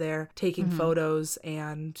lives there, taking photos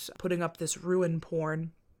and putting up this ruin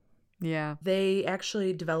porn. Yeah. They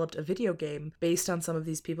actually developed a video game based on some of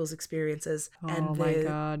these people's experiences. Oh my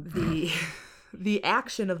God. The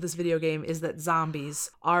action of this video game is that zombies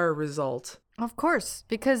are a result. Of course,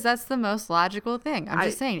 because that's the most logical thing. I'm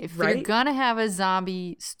just saying, if you're going to have a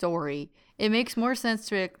zombie story, it makes more sense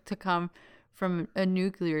to come from a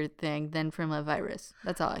nuclear thing than from a virus.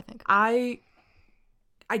 That's all I think. I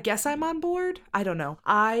guess I'm on board. I don't know.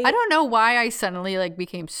 I don't know why I suddenly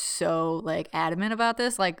became so adamant about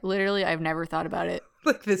this. Literally, I've never thought about it.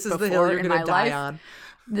 This is the hill you're gonna die on.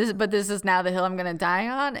 This is now the hill I'm gonna die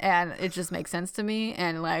on, and it just makes sense to me.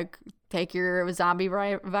 And take your zombie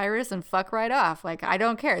virus and fuck right off. I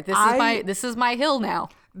don't care. This is my hill now.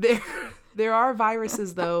 There are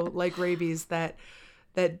viruses though, like rabies, that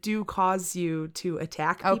do cause you to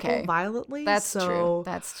attack people violently. That's true.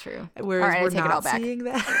 That's true. Whereas right, we're not seeing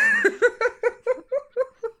that.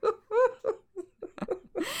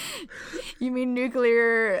 You mean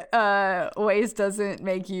nuclear waste doesn't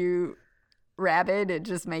make you rabid? It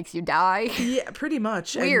just makes you die? Yeah, pretty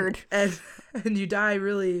much. Weird. And you die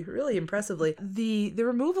really, really impressively. The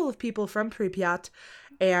removal of people from Pripyat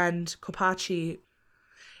and Kopachi,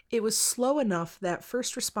 it was slow enough that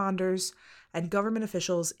first responders and government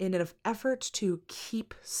officials, in an effort to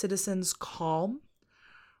keep citizens calm,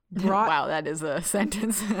 wow, that is a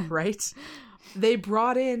sentence. Right? They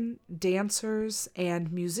brought in dancers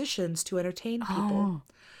and musicians to entertain people. Oh,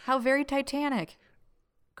 how very Titanic.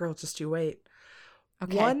 Girl, just you wait.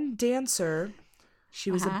 Okay. One dancer,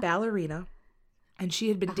 she was a ballerina, and she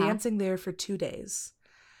had been dancing there for 2 days.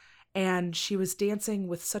 And she was dancing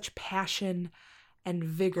with such passion and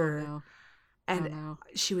vigor. Oh, no. And no.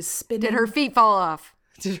 she was spinning. Did her feet fall off?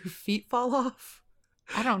 Did her feet fall off?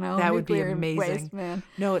 I don't know. That would be Nuclear amazing. waste, man.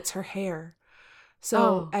 No, it's her hair.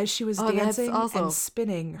 So as she was dancing and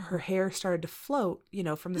spinning, her hair started to float,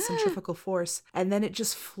 from the centrifugal force. And then it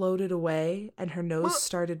just floated away and her nose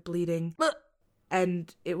started bleeding.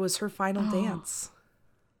 And it was her final dance.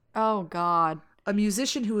 Oh, God. A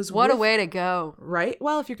musician who was What a way to go. Right?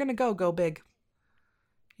 Well, if you're going to go big.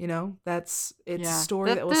 It's a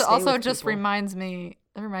story that will stay also with just people. reminds me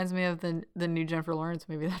of the new Jennifer Lawrence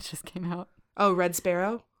movie that just came out. Oh, Red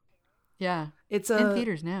Sparrow? Yeah. It's in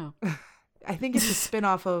theaters now. I think it's a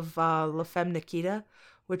spin-off of La Femme Nikita,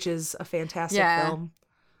 which is a fantastic film.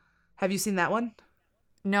 Have you seen that one?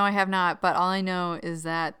 No, I have not, but all I know is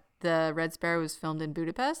that the Red Sparrow was filmed in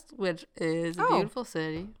Budapest, which is a beautiful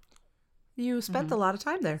city. You spent a lot of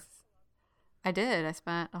time there. I did. I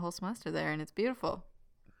spent a whole semester there, and it's beautiful.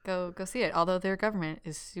 Go see it, although their government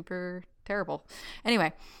is super terrible.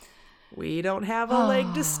 Anyway. We don't have a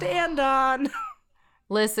leg to stand on.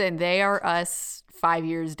 Listen, they are us 5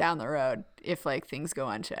 years down the road if things go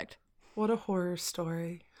unchecked. What a horror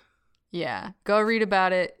story. Yeah. Go read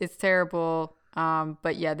about it. It's terrible.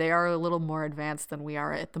 But yeah, they are a little more advanced than we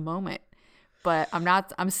are at the moment. But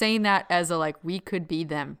I'm saying that as we could be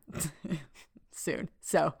them soon.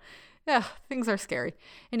 So yeah, things are scary.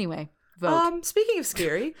 Anyway, vote. Speaking of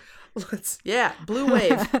scary, blue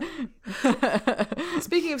wave.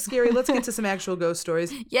 Speaking of scary, let's get to some actual ghost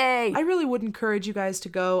stories. Yay! I really would encourage you guys to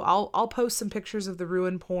go. I'll post some pictures of the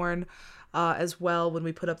ruin porn as well when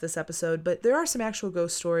we put up this episode. But there are some actual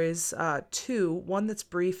ghost stories, two. One that's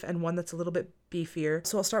brief and one that's a little bit beefier.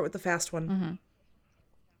 So I'll start with the fast one. Mm-hmm.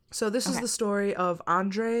 So this is the story of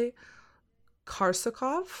Andrei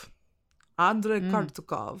Karsakov.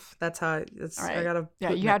 Karsakov. That's how it's. Right. I gotta.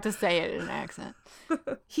 Yeah, you have to say it in an accent.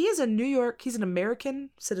 He's an American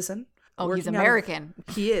citizen. Oh, he's American.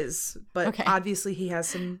 He is, but obviously he has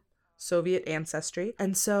some Soviet ancestry.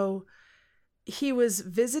 And so he was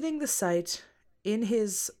visiting the site in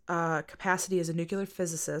his capacity as a nuclear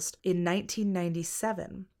physicist in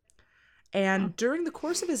 1997. And during the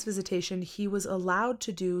course of his visitation, he was allowed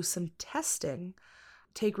to do some testing,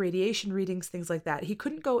 take radiation readings, things like that. He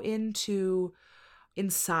couldn't go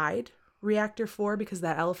inside Reactor 4 because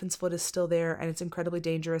that elephant's foot is still there and it's incredibly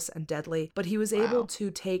dangerous and deadly. But he was able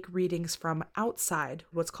to take readings from outside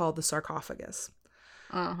what's called the sarcophagus.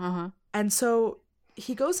 And so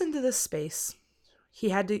he goes into this space.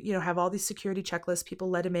 He had to, have all these security checklists. People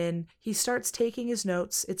let him in. He starts taking his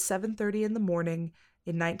notes. It's 7:30 in the morning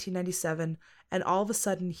in 1997. And all of a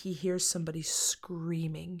sudden he hears somebody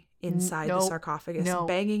screaming inside the sarcophagus,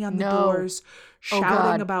 banging on the doors,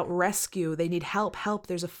 shouting about rescue. They need help,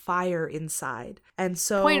 there's a fire inside. And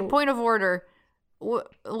so point of order.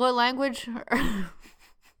 What language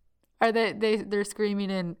are they're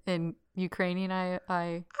screaming in Ukrainian?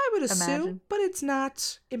 I would assume, imagine. But it's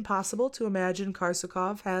not impossible to imagine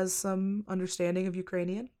Karsakov has some understanding of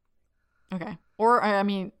Ukrainian. Okay. Or I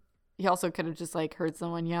mean, he also could have just heard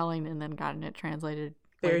someone yelling and then gotten it translated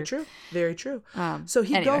later. Very true. So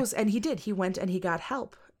he goes and he went and he got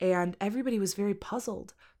help, and everybody was very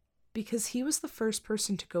puzzled because he was the first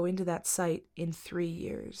person to go into that site in 3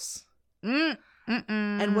 years.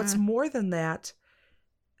 And what's more than that,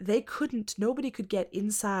 nobody could get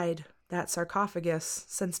inside that sarcophagus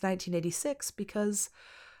since 1986 because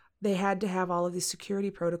they had to have all of these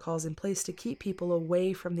security protocols in place to keep people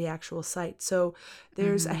away from the actual site. So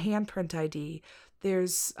there's a handprint ID.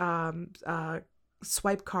 There's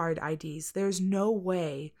swipe card IDs. There's no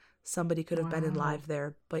way somebody could have been alive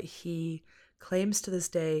there. But he claims to this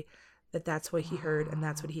day that that's what he heard and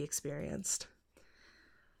that's what he experienced.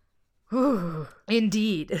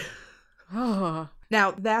 Indeed. Now,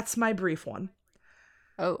 that's my brief one.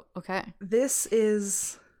 Oh, okay. This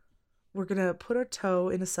is... We're going to put our toe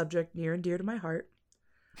in a subject near and dear to my heart.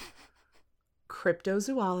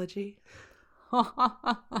 Cryptozoology.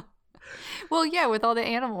 Well, yeah, with all the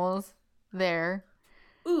animals there.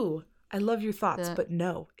 Ooh, I love your thoughts, but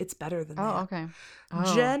no, it's better than that. Oh, okay.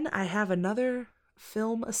 Oh. Jen, I have another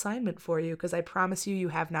film assignment for you because I promise you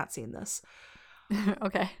have not seen this.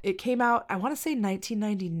 Okay. It came out, I want to say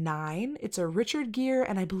 1999. It's a Richard Gere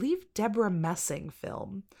and I believe Deborah Messing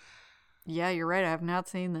film. Yeah, you're right. I have not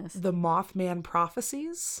seen this. The Mothman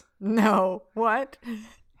Prophecies? No. What?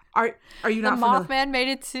 Are you not familiar? The Mothman made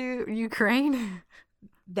it to Ukraine?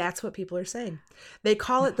 That's what people are saying. They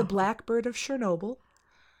call it the Blackbird of Chernobyl.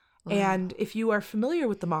 And if you are familiar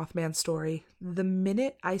with the Mothman story, the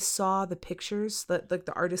minute I saw the pictures,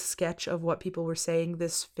 the artist's sketch of what people were saying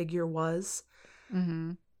this figure was,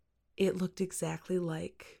 it looked exactly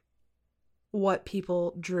like what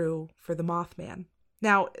people drew for the Mothman.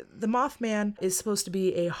 Now, the Mothman is supposed to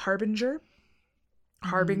be a harbinger,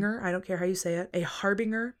 I don't care how you say it, a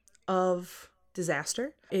harbinger of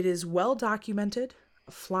disaster. It is well documented,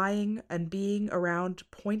 flying and being around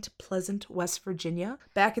Point Pleasant, West Virginia,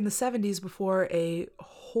 back in the 70s before a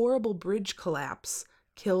horrible bridge collapse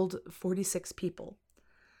killed 46 people.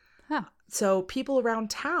 Huh. So people around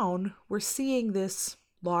town were seeing this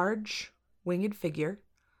large winged figure,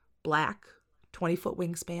 black, 20-foot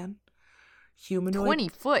wingspan, humanoid. 20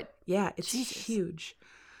 foot? Yeah, it's Jesus. huge.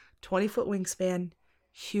 20-foot wingspan,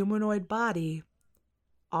 humanoid body,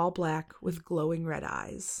 all black with glowing red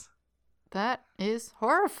eyes. That is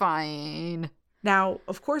horrifying. Now,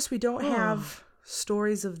 of course, we don't have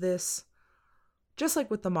stories of this. Just like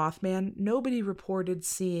with the Mothman, nobody reported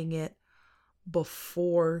seeing it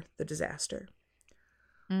before the disaster.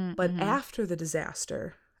 Mm-hmm. But after the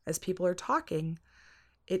disaster, as people are talking,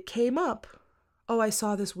 it came up. Oh, I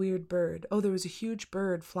saw this weird bird. Oh, there was a huge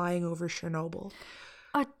bird flying over Chernobyl.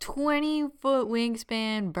 A 20-foot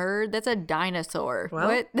wingspan bird? That's a dinosaur. Well,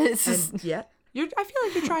 what? This is... And yet, I feel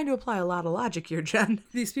like you're trying to apply a lot of logic here, Jen.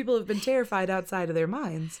 These people have been terrified outside of their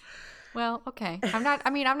minds. Well, okay. I'm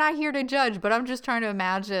not here to judge, but I'm just trying to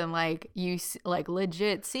imagine, like, you, like,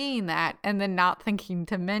 legit seeing that and then not thinking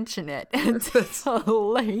to mention it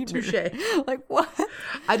until later. Touché. Like, what?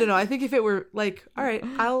 I don't know. I think if it were, like, all right,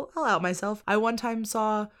 I'll out myself. I one time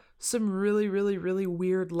saw some really, really, really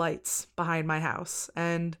weird lights behind my house.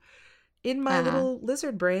 And in my little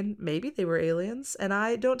lizard brain, maybe they were aliens. And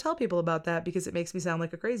I don't tell people about that because it makes me sound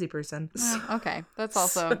like a crazy person. Okay. That's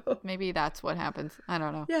also, maybe that's what happens. I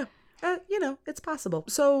don't know. Yeah. It's possible.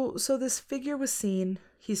 So this figure was seen.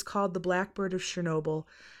 He's called the Blackbird of Chernobyl.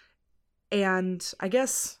 And I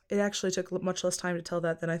guess it actually took much less time to tell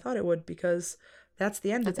that than I thought it would, because that's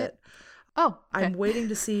the end of it. Oh, okay. I'm waiting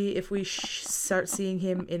to see if we start seeing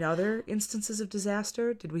him in other instances of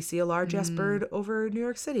disaster. Did we see a large-ass bird over New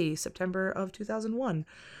York City, September of 2001,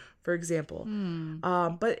 for example?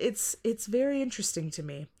 But it's very interesting to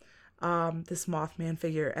me. This Mothman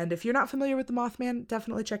figure. And if you're not familiar with the Mothman,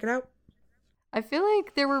 definitely check it out. I feel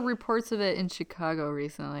like there were reports of it in Chicago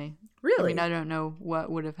recently. Really? I mean, I don't know what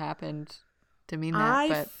would have happened to mean that,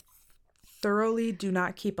 but thoroughly do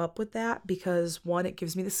not keep up with that because, one, it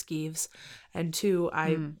gives me the skeeves, and two,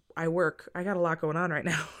 I work. I got a lot going on right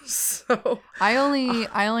now. So I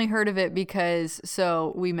only heard of it because,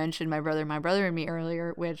 so we mentioned my brother and me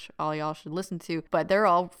earlier, which all y'all should listen to, but they're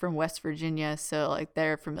all from West Virginia, so like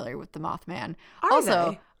they're familiar with the Mothman. Are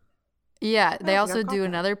they? Yeah, they also do that.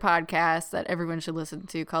 another podcast that everyone should listen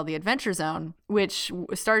to called The Adventure Zone, which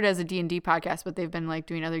started as a D&D podcast, but they've been like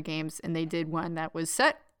doing other games, and they did one that was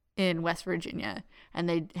set in West Virginia, and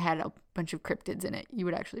they had a bunch of cryptids in it. You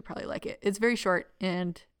would actually probably like it. It's very short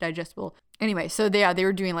and digestible. Anyway, so they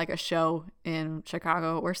were doing like a show in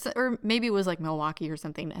Chicago, or maybe it was like Milwaukee or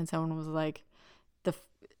something, and someone was like,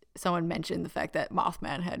 someone mentioned the fact that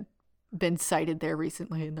Mothman had been sighted there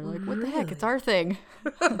recently, and they're like, what the heck, it's our thing.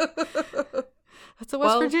 That's a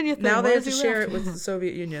West Virginia thing. Now they have to share it with the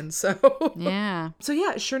Soviet Union. So yeah,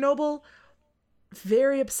 Chernobyl,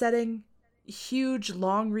 very upsetting, huge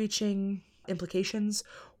long-reaching implications.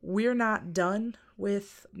 We're not done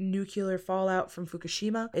with nuclear fallout from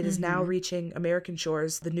Fukushima. It is now reaching American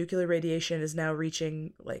shores. The nuclear radiation is now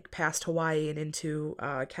reaching like past Hawaii and into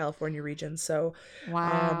California region. So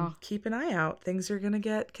wow. Keep an eye out. Things are going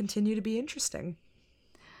to continue to be interesting.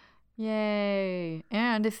 Yay.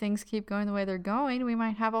 And if things keep going the way they're going, we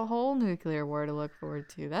might have a whole nuclear war to look forward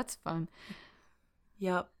to. That's fun.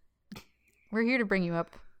 Yep. We're here to bring you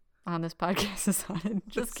up on this podcast, Hasan.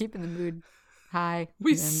 Just keeping the mood high.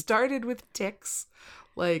 We started with ticks,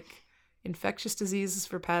 like infectious diseases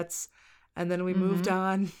for pets, and then we moved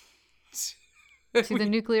on to the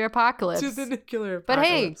nuclear apocalypse. But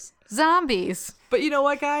hey, zombies. But you know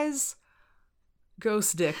what, guys?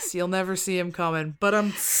 Ghost dicks. You'll never see him coming. But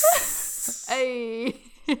Hey.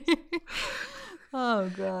 Oh,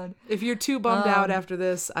 God. If you're too bummed out after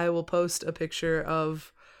this, I will post a picture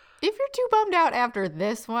of... If you're too bummed out after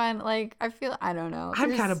this one, like, I don't know.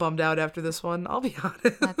 I'm kind of bummed out after this one, I'll be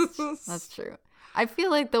honest. That's true. I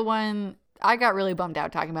feel like I got really bummed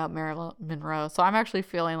out talking about Marilyn Monroe, so I'm actually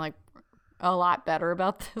feeling like a lot better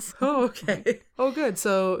about this. Oh, okay. Oh, good.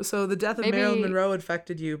 So the death of Marilyn Monroe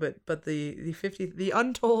affected you, but the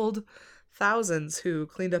untold thousands who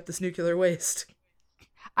cleaned up this nuclear waste.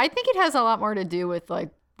 I think it has a lot more to do with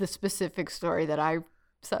like the specific story that I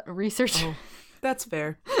researched. Oh, that's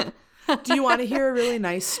fair. Do you want to hear a really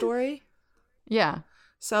nice story? Yeah.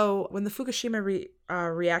 So when the Fukushima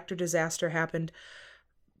reactor disaster happened,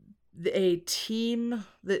 a team,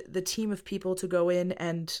 the team of people to go in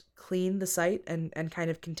and clean the site and kind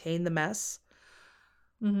of contain the mess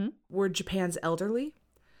were Japan's elderly.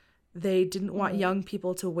 They didn't want young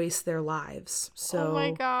people to waste their lives. So, oh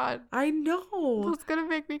my God. I know. That's going to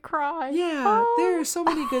make me cry. Yeah, there are so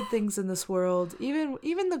many good things in this world.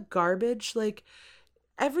 Even the garbage, like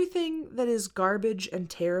everything that is garbage and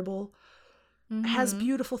terrible has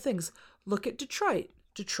beautiful things. Look at Detroit.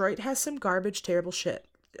 Detroit has some garbage, terrible shit.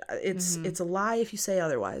 It's a lie if you say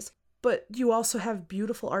otherwise. But you also have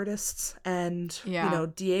beautiful artists and,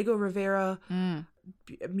 Diego Rivera,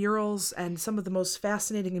 murals, and some of the most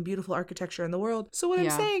fascinating and beautiful architecture in the world. So what I'm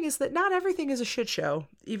saying is that not everything is a shit show,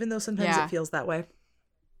 even though sometimes it feels that way.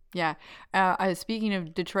 Yeah. Speaking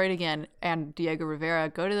of Detroit again and Diego Rivera,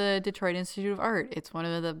 go to the Detroit Institute of Art. It's one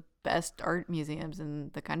of the best art museums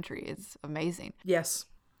in the country. It's amazing. Yes.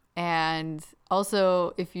 And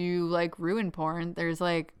also, if you like ruin porn, there's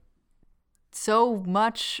like so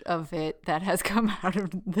much of it that has come out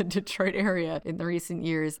of the Detroit area in the recent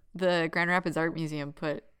years. The Grand Rapids Art Museum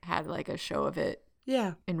had like a show of it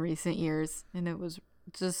in recent years, and it was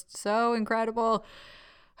just so incredible.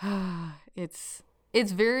 It's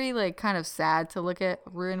very like kind of sad to look at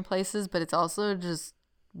ruined places, but it's also just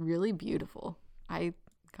really beautiful. I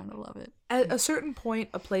kind of love it. At a certain point,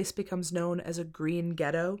 a place becomes known as a green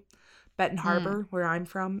ghetto. Benton Harbor, where I'm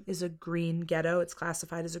from, is a green ghetto. It's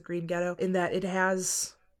classified as a green ghetto in that it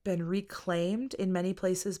has been reclaimed in many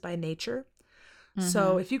places by nature.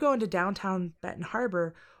 So if you go into downtown Benton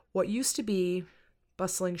Harbor, what used to be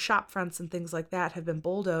bustling shop fronts and things like that have been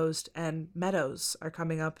bulldozed, and meadows are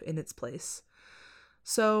coming up in its place.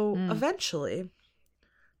 So eventually,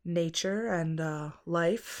 nature and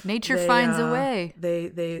life. Nature finds a way.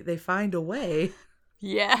 They find a way.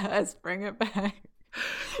 Yeah, let's bring it back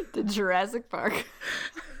to Jurassic Park.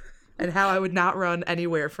 And how I would not run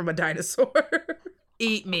anywhere from a dinosaur.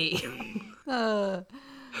 Eat me. Oh,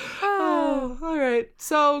 all right.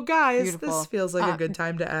 So, guys, Beautiful. This feels like a good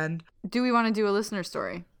time to end. Do we want to do a listener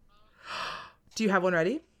story? Do you have one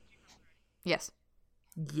ready? Yes.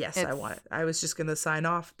 Yes, I want it. I was just going to sign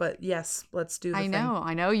off, but yes, let's do the thing.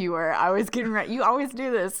 I know you were. I was getting ready. You always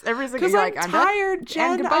do this every single day. Because I'm tired,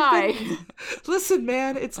 Jen. And goodbye. Listen,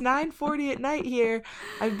 man, it's 9:40 at night here.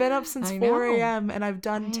 I've been up since 4 a.m. and I've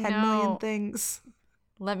done 10 million things.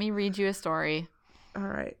 Let me read you a story. All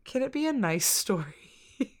right. Can it be a nice story?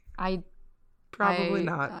 Probably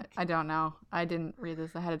not. I don't know. I didn't read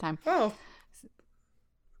this ahead of time. Oh.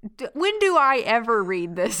 When do I ever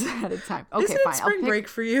read this ahead of time? Okay, Isn't it fine. spring break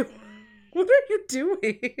for you? What are you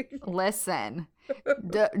doing? Listen.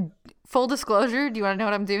 Full disclosure, do you want to know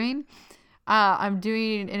what I'm doing? I'm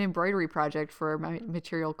doing an embroidery project for my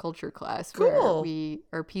material culture class. Cool. Where we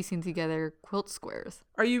are piecing together quilt squares.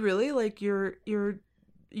 Are you really? Like you're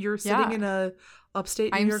sitting in a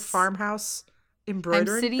upstate New York farmhouse embroidering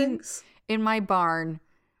I'm sitting things? In my barn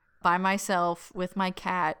by myself with my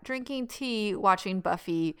cat, drinking tea, watching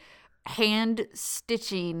Buffy, hand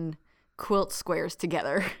stitching quilt squares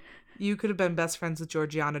together. You could have been best friends with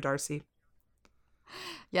Georgiana Darcy.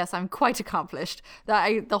 Yes, I'm quite accomplished.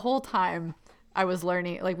 The whole time I was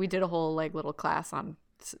learning, like we did a whole like little class on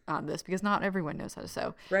this because not everyone knows how to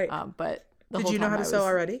sew. Right. But did you know how to sew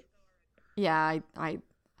already? Yeah,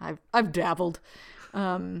 I've dabbled.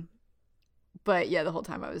 But yeah, the whole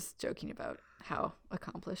time I was joking about how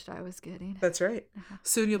accomplished I was getting. That's right.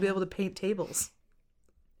 Soon you'll be able to paint tables.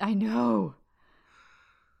 I know.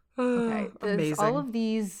 Okay. Amazing. All of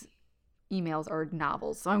these emails are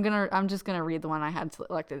novels. So I'm just gonna read the one I had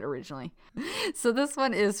selected originally. So this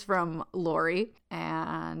one is from Lori.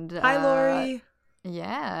 And hi, Lori.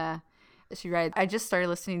 Yeah. She writes, I just started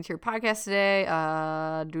listening to your podcast today.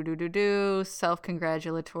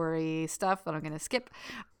 Self-congratulatory stuff that I'm gonna skip.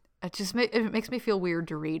 It makes me feel weird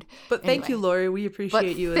to read. But thank you, Lori. We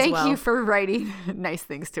appreciate you as well. Thank you for writing nice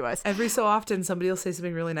things to us. Every so often, somebody will say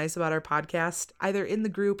something really nice about our podcast, either in the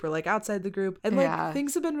group or like outside the group. And like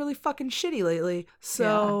things have been really fucking shitty lately.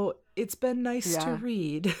 So it's been nice to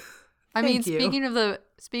read. I mean, speaking of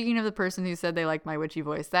the person who said they liked my witchy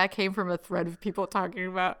voice, that came from a thread of people talking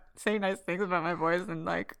about saying nice things about my voice, and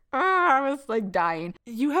like, I was like dying.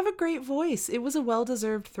 You have a great voice. It was a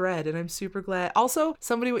well-deserved thread, and I'm super glad. Also,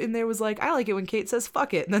 somebody in there was like, I like it when Kate says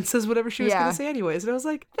fuck it, and then says whatever she was going to say anyways. And I was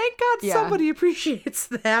like, thank God somebody appreciates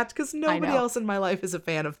that, because nobody else in my life is a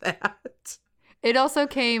fan of that. It also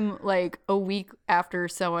came like a week after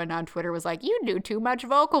someone on Twitter was like, you do too much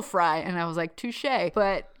vocal fry. And I was like, touche.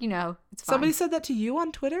 But, it's fine. Somebody said that to you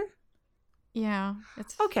on Twitter? Yeah.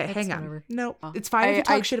 Okay, hang on. No, it's fine if you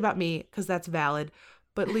talk shit about me, because that's valid.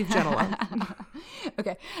 but leave Jen alone.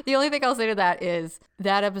 Okay. The only thing I'll say to that is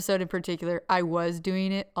that episode in particular, I was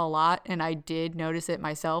doing it a lot, and I did notice it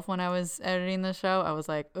myself when I was editing the show. I was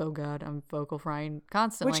like, oh God, I'm vocal frying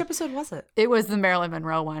constantly. Which episode was it? It was the Marilyn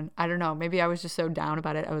Monroe one. I don't know. Maybe I was just so down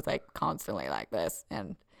about it. I was like constantly like this.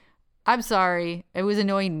 And I'm sorry. It was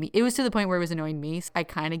annoying me. It was to the point where it was annoying me. So I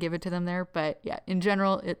kind of give it to them there. But yeah, in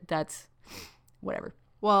general, that's whatever.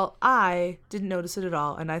 Well, I didn't notice it at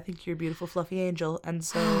all, and I think you're a beautiful, fluffy angel, and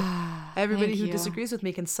so everybody who disagrees with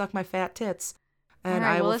me can suck my fat tits, and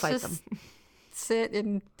I will fight them. Sit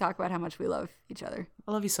and talk about how much we love each other.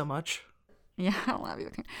 I love you so much. Yeah, I love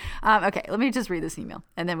you. Okay, let me just read this email,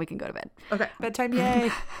 and then we can go to bed. Okay, bedtime,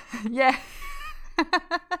 yay. Yeah.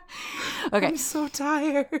 Okay. I'm so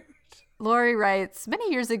tired. Lori writes,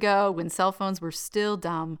 many years ago when cell phones were still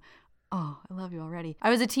dumb, oh, I love you already. I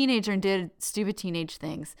was a teenager and did stupid teenage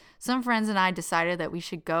things. Some friends and I decided that we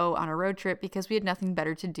should go on a road trip because we had nothing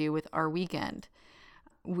better to do with our weekend.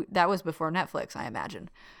 That was before Netflix, I imagine.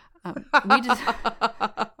 We just...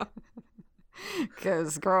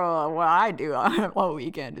 Because, girl, what I do on a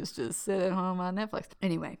weekend is just sit at home on Netflix.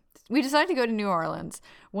 Anyway, we decided to go to New Orleans.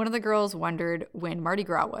 One of the girls wondered when Mardi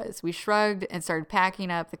Gras was. We shrugged and started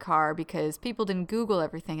packing up the car because people didn't Google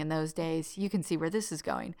everything in those days. You can see where this is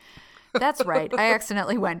going. That's right. I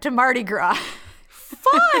accidentally went to Mardi Gras.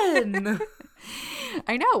 Fun!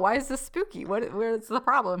 I know. Why is this spooky? Where's the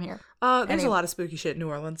problem here? There's a lot of spooky shit in New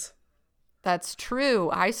Orleans. That's true.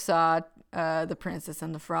 I saw The Princess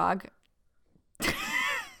and the Frog.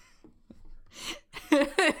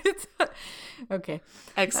 Okay.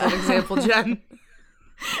 Excellent example, Jen.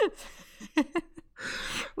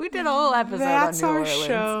 We did a whole episode That's on New our Orleans.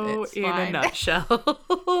 show It's in fine. a nutshell.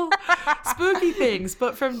 Spooky things,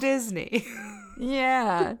 but from Disney.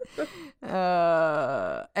 Yeah.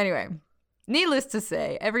 Anyway, needless to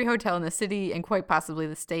say, every hotel in the city and quite possibly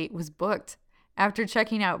the state was booked. After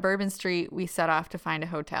checking out Bourbon Street, we set off to find a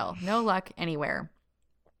hotel. No luck anywhere.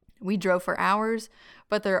 We drove for hours,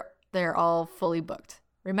 but they're all fully booked.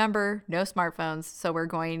 Remember, no smartphones, so we're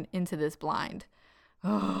going into this blind.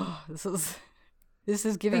 Oh, this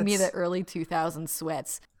is giving me the early 2000s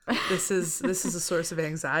sweats. This is a source of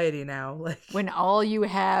anxiety now. Like When all you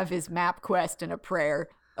have is MapQuest and a prayer.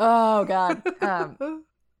 Oh God.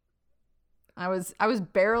 I was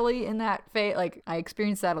barely in that phase. Like I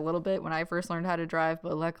experienced that a little bit when I first learned how to drive,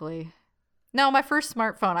 but luckily. No, my first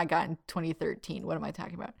smartphone I got in 2013. What am I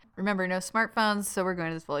talking about? Remember, no smartphones, so we're going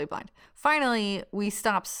to this fully blind. Finally, we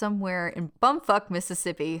stopped somewhere in bumfuck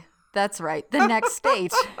Mississippi. That's right, the next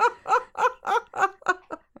state.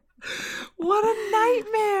 what a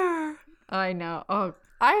nightmare. I know. Oh,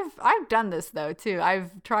 I've done this though too.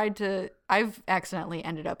 I've accidentally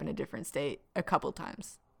ended up in a different state a couple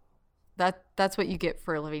times. That's what you get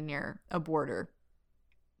for living near a border.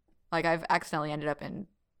 Like I've accidentally ended up in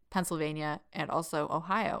Pennsylvania and also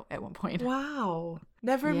Ohio at one point. Wow.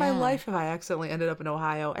 Never in my life have I accidentally ended up in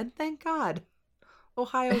Ohio, and thank God.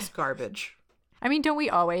 Ohio's garbage. I mean, don't we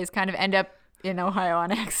always kind of end up in Ohio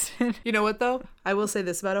on accident? You know what, though? I will say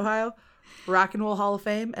this about Ohio. Rock and Roll Hall of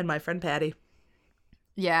Fame and my friend Patty.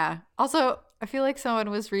 Yeah. Also, I feel like someone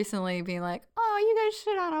was recently being like, oh, you guys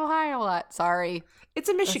shit on Ohio a lot. Sorry. It's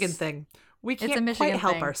a Michigan thing. We can't quite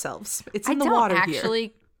help ourselves. It's in the water here.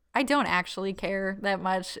 I don't actually care that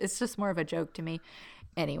much. It's just more of a joke to me.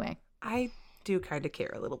 Anyway. I do kind of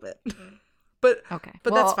care a little bit. But okay.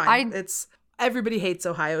 But well, that's fine. It's everybody hates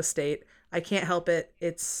Ohio State. I can't help it.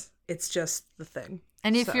 It's just the thing.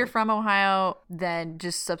 And if you're from Ohio, then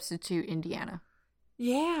just substitute Indiana.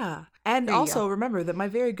 Yeah. And also remember that my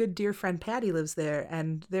very good dear friend Patty lives there,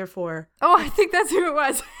 and therefore... Oh, I think that's who it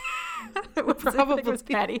was. It was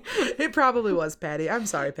Patty. It probably was Patty. I'm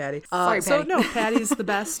sorry, Patty. Sorry, Patty. So, no, Patty's the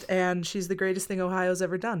best, and she's the greatest thing Ohio's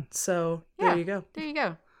ever done. So, there you go. There you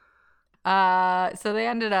go. So they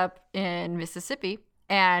ended up in Mississippi,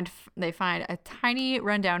 and they find a tiny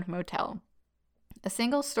rundown motel. A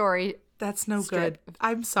single story... That's no good.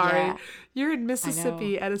 I'm sorry. Yeah. You're in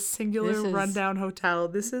Mississippi at a singular rundown hotel.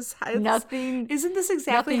 This is nothing. Isn't this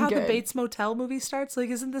exactly how the Bates Motel movie starts?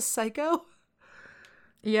 Like, isn't this Psycho?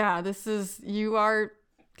 Yeah,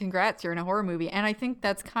 congrats, you're in a horror movie. And I think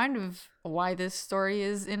that's kind of why this story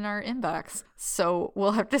is in our inbox. So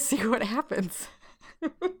we'll have to see what happens.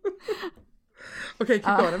 Okay, keep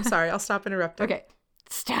going. I'm sorry. I'll stop interrupting. Okay.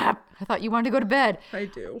 Stop. I thought you wanted to go to bed. I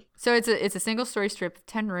do. So it's a single story strip of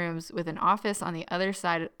 10 rooms with an office on the other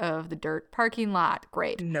side of the dirt parking lot.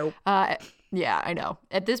 Great. Nope. Yeah, I know.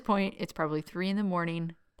 At this point, it's probably 3 a.m,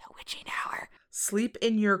 the witching hour. Sleep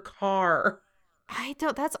in your car.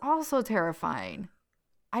 That's also terrifying.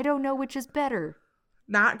 I don't know which is better.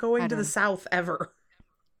 Not going to the South ever.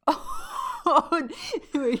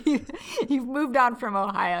 You've moved on from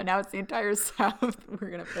Ohio. Now it's the entire South. We're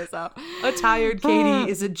going to piss off. A tired Katie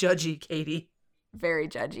is a judgy Katie. Very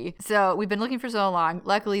judgy. So we've been looking for so long.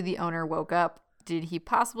 Luckily, the owner woke up. Did he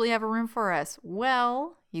possibly have a room for us?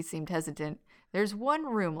 Well, he seemed hesitant. There's one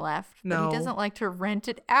room left, but he doesn't like to rent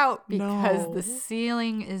it out because the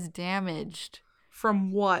ceiling is damaged.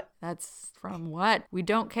 From what? That's from what? We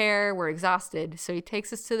don't care. We're exhausted. So he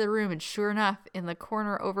takes us to the room, and sure enough, in the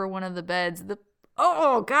corner over one of the beds,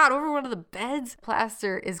 over one of the beds,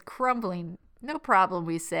 plaster is crumbling. No problem,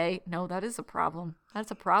 we say. No, that is a problem.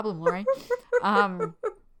 That's a problem, Lori.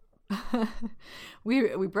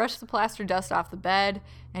 We brush the plaster dust off the bed,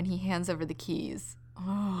 and he hands over the keys.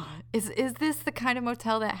 Oh, is this the kind of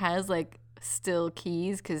motel that has like still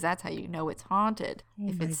keys? Because that's how you know it's haunted.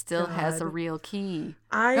 If it still has a real key.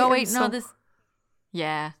 This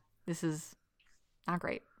is not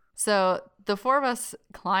great. So the four of us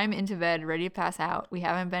climb into bed, ready to pass out. We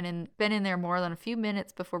haven't been in there more than a few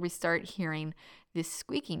minutes before we start hearing this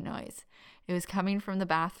squeaking noise. It was coming from the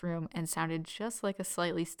bathroom and sounded just like a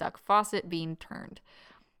slightly stuck faucet being turned.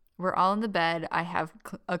 We're all in the bed. I have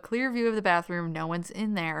a clear view of the bathroom. No one's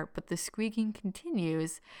in there, but the squeaking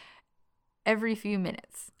continues every few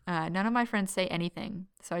minutes. None of my friends say anything,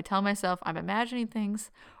 so I tell myself I'm imagining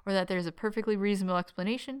things or that there's a perfectly reasonable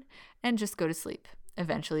explanation and just go to sleep.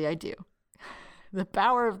 Eventually I do. The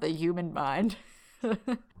power of the human mind.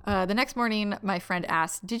 The next morning, my friend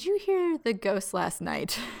asked, "Did you hear the ghost last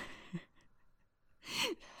night?"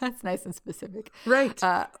 That's nice and specific. Right.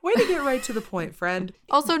 Way to get right to the point, friend.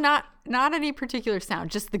 Also, not any particular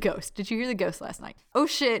sound, just the ghost. Did you hear the ghost last night? Oh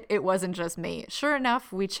shit, it wasn't just me. Sure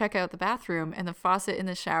enough, we check out the bathroom and the faucet in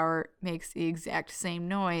the shower makes the exact same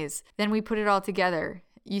noise. Then we put it all together.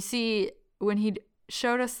 You see, when he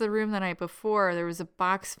showed us the room the night before, there was a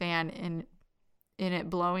box fan in it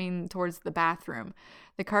blowing towards the bathroom.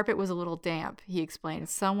 The carpet was a little damp, he explained.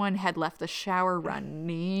 Someone had left the shower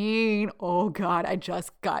running. Oh God, I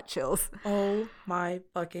just got chills. Oh my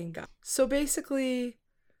fucking God. So basically,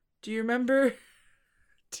 do you remember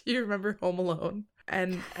Home Alone?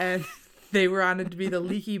 And they were on it to be the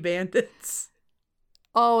leaky bandits.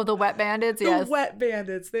 Oh, the wet bandits, yes. The wet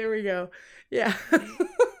bandits, there we go. Yeah.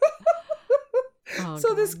 Oh, so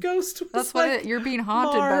God. This ghost was that's like, what you're being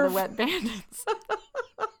haunted by the wet bandits.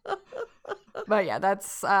 But yeah,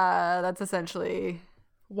 that's essentially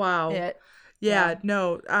wow. it. Yeah,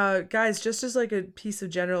 no. Guys, just as like a piece of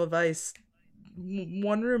general advice,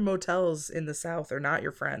 one-room motels in the South are not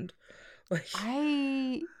your friend. Like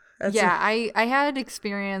I had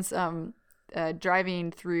experience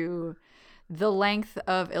driving through the length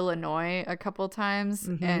of Illinois a couple times,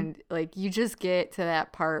 and like you just get to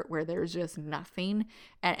that part where there's just nothing,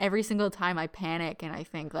 and every single time I panic and I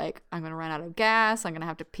think like I'm gonna run out of gas, I'm gonna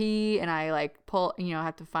have to pee, and I like pull,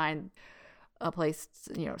 have to find a place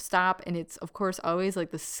to, stop, and it's of course always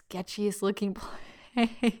like the sketchiest looking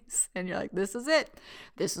place, and you're like, this is it,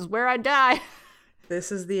 this is where I die. This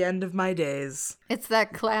is the end of my days. It's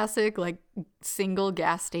that classic, like, single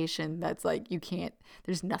gas station that's like,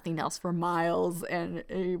 there's nothing else for miles. And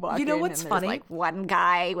you walk in what's and funny? There's like one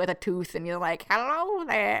guy with a tooth and you're like, hello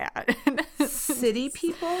there. City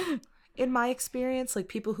people, in my experience, like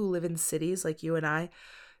people who live in cities like you and I,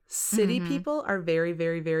 city people are very,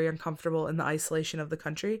 very, very uncomfortable in the isolation of the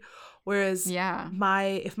country. Whereas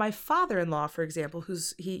if my father-in-law, for example,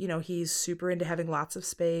 he's super into having lots of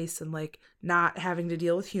space and like not having to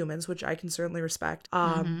deal with humans, which I can certainly respect.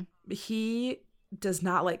 He does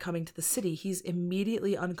not like coming to the city. He's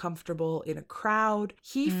immediately uncomfortable in a crowd.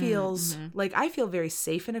 He feels like I feel very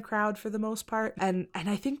safe in a crowd for the most part. And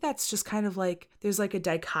I think that's just kind of like there's like a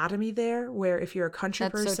dichotomy there where if you're a country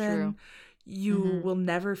person, so true. You will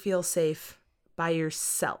never feel safe by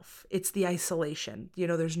yourself. It's the isolation.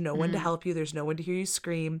 There's no one to help you. There's no one to hear you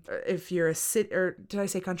scream. If you're a city, or did I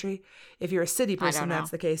say country? If you're a city person, that's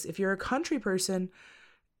the case. If you're a country person,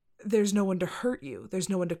 there's no one to hurt you. There's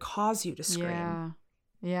no one to cause you to scream.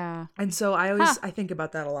 Yeah. And so I think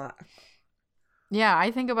about that a lot. Yeah, I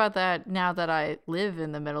think about that now that I live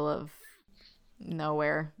in the middle of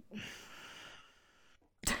nowhere.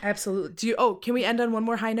 Absolutely. Can we end on one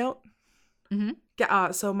more high note?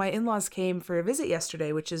 So my in-laws came for a visit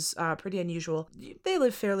yesterday, which is pretty unusual. They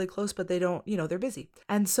live fairly close, but they don't, they're busy.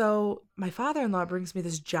 And so my father-in-law brings me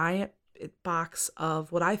this giant box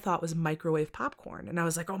of what I thought was microwave popcorn. And I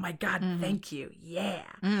was like, oh my God, thank you. Yeah.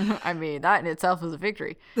 I mean, that in itself is a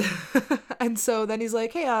victory. And so then he's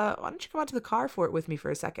like, hey, why don't you come out to the car for it with me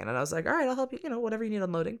for a second? And I was like, all right, I'll help you, whatever you need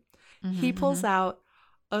unloading. He pulls out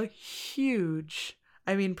a huge,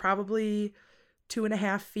 probably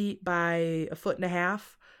 2.5 feet by 1.5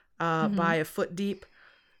 feet buy a Foot Deep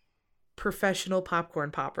professional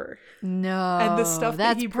popcorn popper. No, And the stuff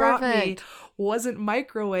that he brought me perfect. wasn't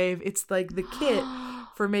microwave. It's like the kit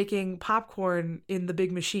for making popcorn in the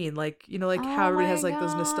big machine. Like, you know, like how everybody has like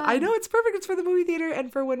those I know, it's perfect. It's for the movie theater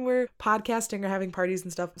and for when we're podcasting or having parties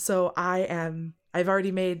and stuff. So I've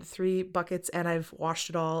already made 3 buckets and I've washed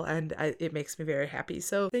it all, and it makes me very happy.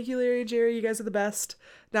 So thank you, Larry and Jerry. You guys are the best.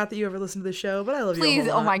 Not that you ever listen to the show, but I love you. Please,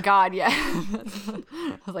 a whole oh lot. my God, yeah.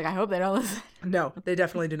 I was like, I hope they don't listen. No, they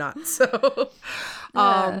definitely do not. So,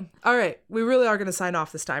 all right. We really are going to sign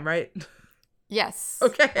off this time, right? Yes.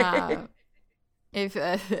 Okay. If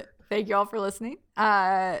thank you all for listening.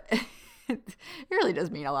 It really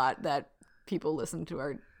does mean a lot that people listen to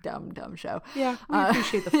our dumb show. Yeah, we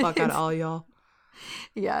appreciate the fuck out of all y'all.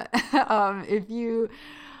 Yeah. If you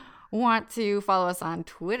want to follow us on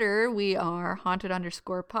Twitter, we are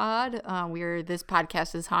haunted_pod. This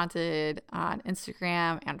podcast is Haunted on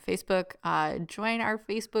Instagram and Facebook. Join our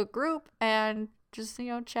Facebook group and just,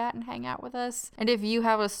 chat and hang out with us. And if you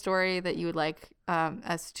have a story that you would like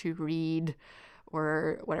us to read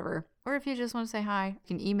or whatever, or if you just want to say hi, you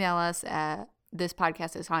can email us at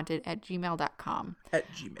thispodcastishaunted@gmail.com.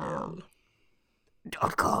 At gmail.com.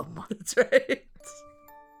 That's right.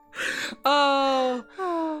 Oh.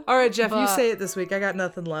 All right, Jeff, you say it this week. I got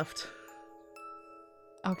nothing left.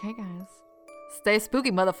 Okay, guys. Stay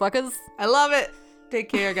spooky, motherfuckers. I love it. Take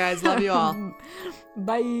care, guys. Love you all.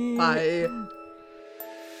 Bye. Bye.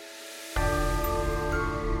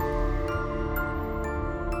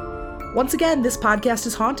 Once again, This Podcast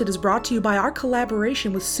is Haunted is brought to you by our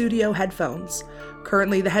collaboration with Sudio Headphones.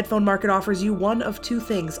 Currently, the headphone market offers you one of 2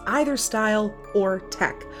 things, either style or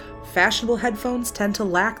tech. Fashionable headphones tend to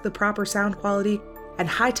lack the proper sound quality, and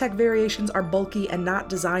high-tech variations are bulky and not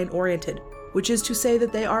design-oriented, which is to say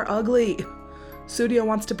that they are ugly. Sudio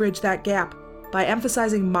wants to bridge that gap. By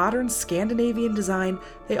emphasizing modern Scandinavian design,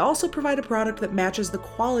 they also provide a product that matches the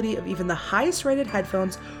quality of even the highest-rated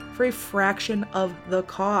headphones for a fraction of the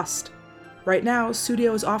cost. Right now,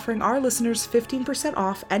 Sudio is offering our listeners 15%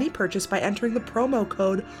 off any purchase by entering the promo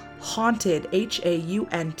code HAUNTED,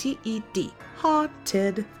 HAUNTED,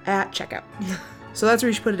 HAUNTED, at checkout. So that's where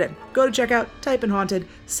you should put it in. Go to checkout, type in HAUNTED,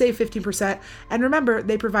 save 15%, and remember,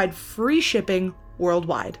 they provide free shipping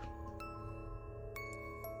worldwide.